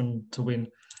Richmond to win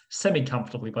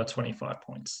semi-comfortably by 25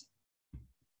 points.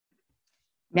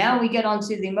 Now we get on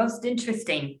to the most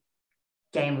interesting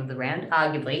game of the round,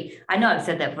 arguably. I know I've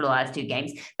said that for the last 2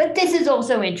 games, but this is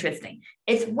also interesting.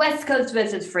 It's West Coast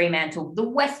versus Fremantle, the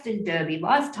Western Derby.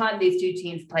 Last time these 2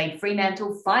 teams played,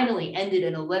 Fremantle finally ended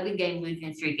an 11-game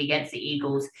losing streak against the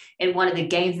Eagles in one of the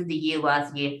games of the year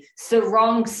last year. So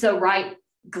wrong, so right.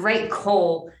 Great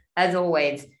call, as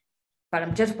always. But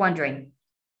I'm just wondering,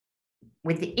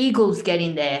 with the Eagles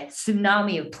getting their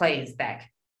tsunami of players back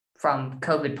from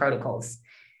COVID protocols,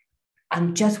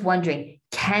 I'm just wondering,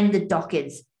 can the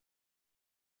Dockers,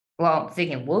 well, I'm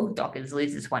thinking, will the Dockers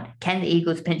lose this one? Can the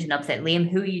Eagles pinch an upset? Liam,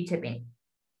 who are you tipping?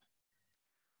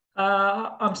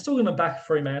 I'm still going to back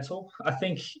Fremantle. I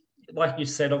think, like you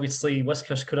said, obviously West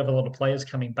Coast could have a lot of players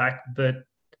coming back, but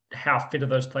how fit are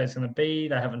those players going to be?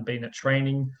 They haven't been at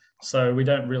training, so we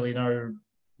don't really know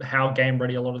how game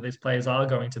ready a lot of these players are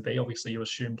going to be. Obviously, you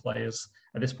assume players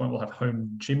at this point will have home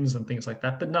gyms and things like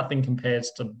that, but nothing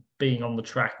compares to being on the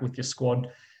track with your squad,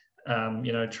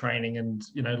 training and,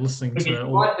 listening to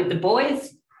all with the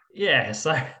boys. Yeah.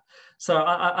 So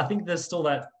I think there's still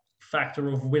that factor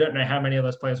of we don't know how many of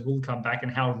those players will come back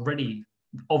and how ready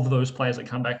of those players that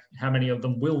come back, how many of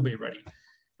them will be ready.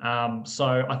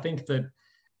 So I think that,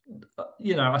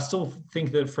 I still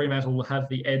think that Fremantle will have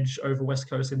the edge over West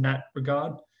Coast in that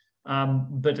regard.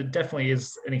 But it definitely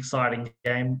is an exciting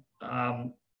game.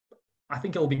 I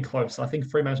think it'll be close. I think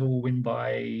Fremantle will win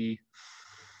by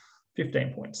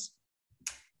 15 points.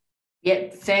 Yeah,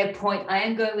 fair point. I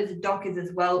am going with the Dockers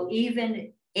as well.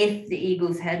 Even if the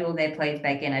Eagles had all their players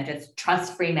back in, I just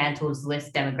trust Fremantle's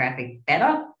list demographic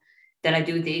better than I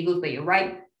do with the Eagles. But you're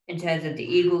right, in terms of the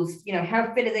Eagles,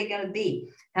 how fit are they going to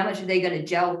be? How much are they going to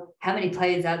gel? How many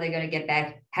players are they going to get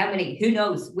back? Who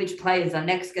knows which players are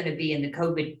next going to be in the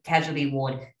COVID casualty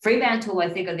ward? Fremantle, I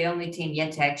think, are the only team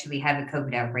yet to actually have a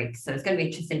COVID outbreak. So it's going to be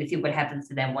interesting to see what happens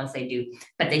to them once they do.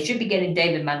 But they should be getting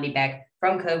David Mundy back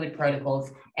from COVID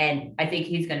protocols. And I think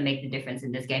he's going to make the difference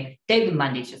in this game. David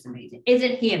Mundy's just amazing.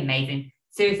 Isn't he amazing?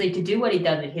 Seriously, to do what he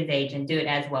does at his age and do it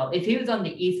as well. If he was on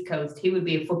the East Coast, he would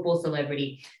be a football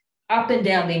celebrity up and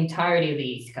down the entirety of the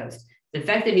East Coast. The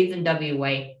fact that he's in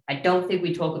WA, I don't think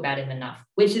we talk about him enough,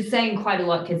 which is saying quite a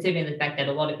lot considering the fact that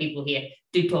a lot of people here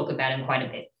do talk about him quite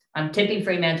a bit. I'm tipping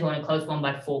Fremantle in a close one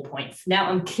by 4 points. Now,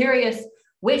 I'm curious,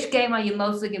 which game are you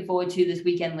most looking forward to this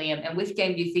weekend, Liam, and which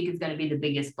game do you think is going to be the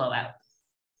biggest blowout?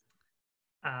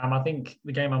 I think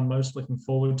the game I'm most looking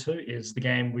forward to is the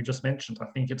game we just mentioned. I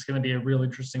think it's going to be a real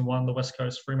interesting one, the West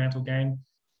Coast Fremantle game.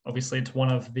 Obviously, it's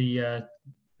one of the,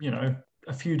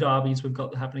 a few derbies we've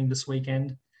got happening this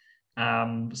weekend.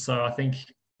 So I think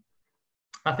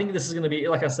this is going to be,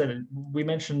 like I said, we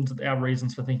mentioned our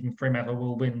reasons for thinking Fremantle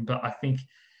will win, but I think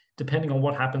depending on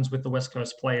what happens with the West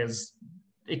Coast players,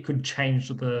 it could change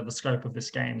the scope of this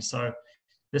game. So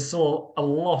there's still a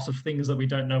lot of things that we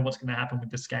don't know what's going to happen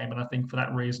with this game. And I think for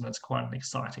that reason, it's quite an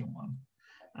exciting one.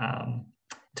 In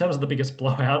terms of the biggest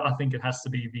blowout, I think it has to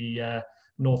be the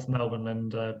North Melbourne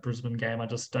and Brisbane game. I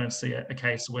just don't see a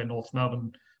case where North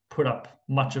Melbourne put up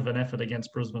much of an effort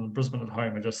against Brisbane. Brisbane at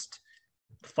home are just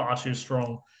far too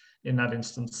strong in that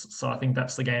instance. So I think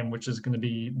that's the game which is going to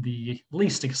be the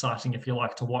least exciting, if you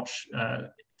like, to watch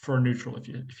for a neutral, if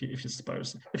you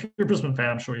suppose. If you're a Brisbane fan,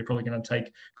 I'm sure you're probably going to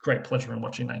take great pleasure in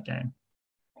watching that game.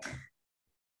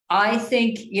 I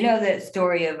think, the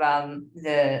story of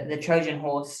the Trojan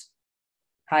horse,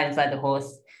 hide inside the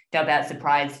horse, jump out,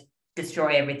 surprise, destroy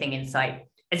everything in sight.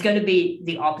 It's going to be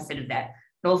the opposite of that.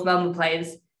 North Melbourne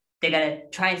players, they're going to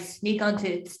try and sneak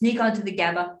onto the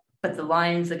Gabba, but the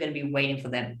Lions are going to be waiting for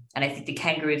them. And I think the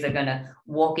Kangaroos are going to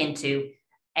walk into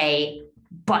a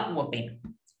butt whooping.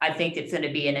 I think it's going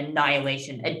to be an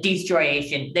annihilation, a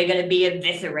destroyation. They're going to be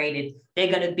eviscerated.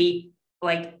 They're going to be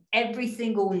like every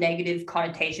single negative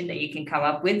connotation that you can come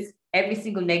up with, every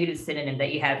single negative synonym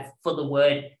that you have for the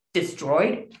word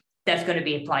destroyed, that's going to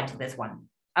be applied to this one.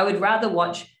 I would rather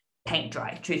watch paint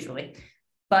dry, truthfully.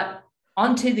 But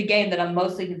onto the game that I'm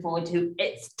most looking forward to.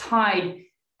 It's tied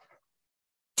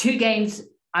 2 games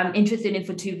I'm interested in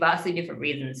for 2 vastly different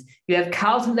reasons. You have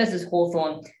Carlton versus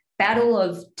Hawthorn, battle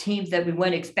of teams that we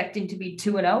weren't expecting to be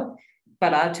 2-0,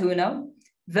 but are 2-0,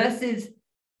 versus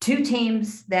 2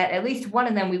 teams that at least one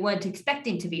of them we weren't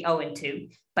expecting to be 0-2,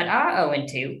 but are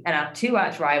 0-2, and are 2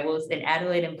 arch rivals in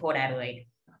Adelaide and Port Adelaide.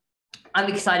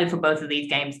 I'm excited for both of these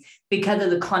games because of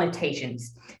the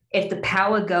connotations. If the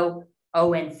Power go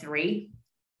 0-3,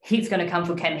 he's going to come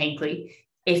for Cam Hinkley.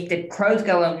 If the Crows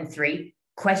go 0-3,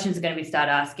 questions are going to be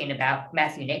started asking about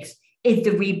Matthew Nicks. Is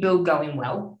the rebuild going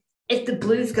well? If the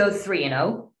Blues go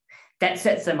 3-0, that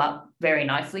sets them up very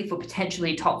nicely for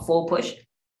potentially top 4 push.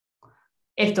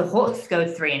 If the Hawks go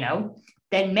 3-0,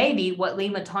 then maybe what Lee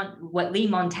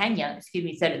Montagna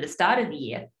said at the start of the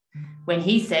year, when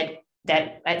he said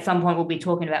that at some point we'll be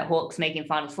talking about Hawks making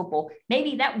finals football,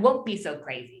 maybe that won't be so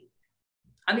crazy.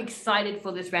 I'm excited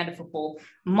for this round of football.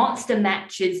 Monster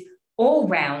matches all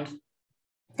round.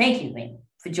 Thank you, Lee,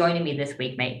 for joining me this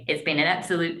week, mate. It's been an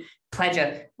absolute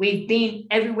pleasure. We've been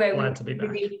everywhere.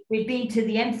 We've been to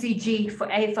the MCG for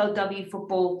AFLW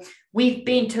football. We've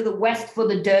been to the West for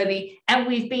the Derby, and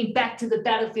we've been back to the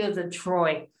battlefields of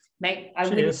Troy. Mate, I'm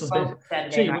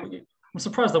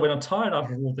surprised that we're not tired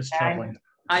after all this traveling.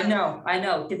 I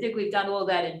know. To think we've done all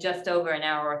that in just over an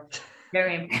hour.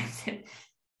 Very impressive.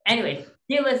 Anyway,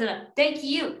 dear listener, thank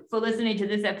you for listening to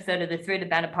this episode of the Through the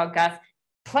Banner podcast.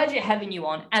 Pleasure having you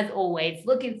on, as always.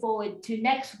 Looking forward to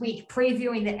next week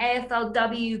previewing the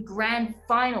AFLW Grand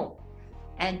Final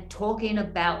and talking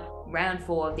about round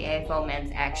 4 of the AFL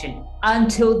men's action.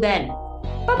 Until then,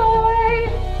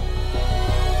 bye-bye!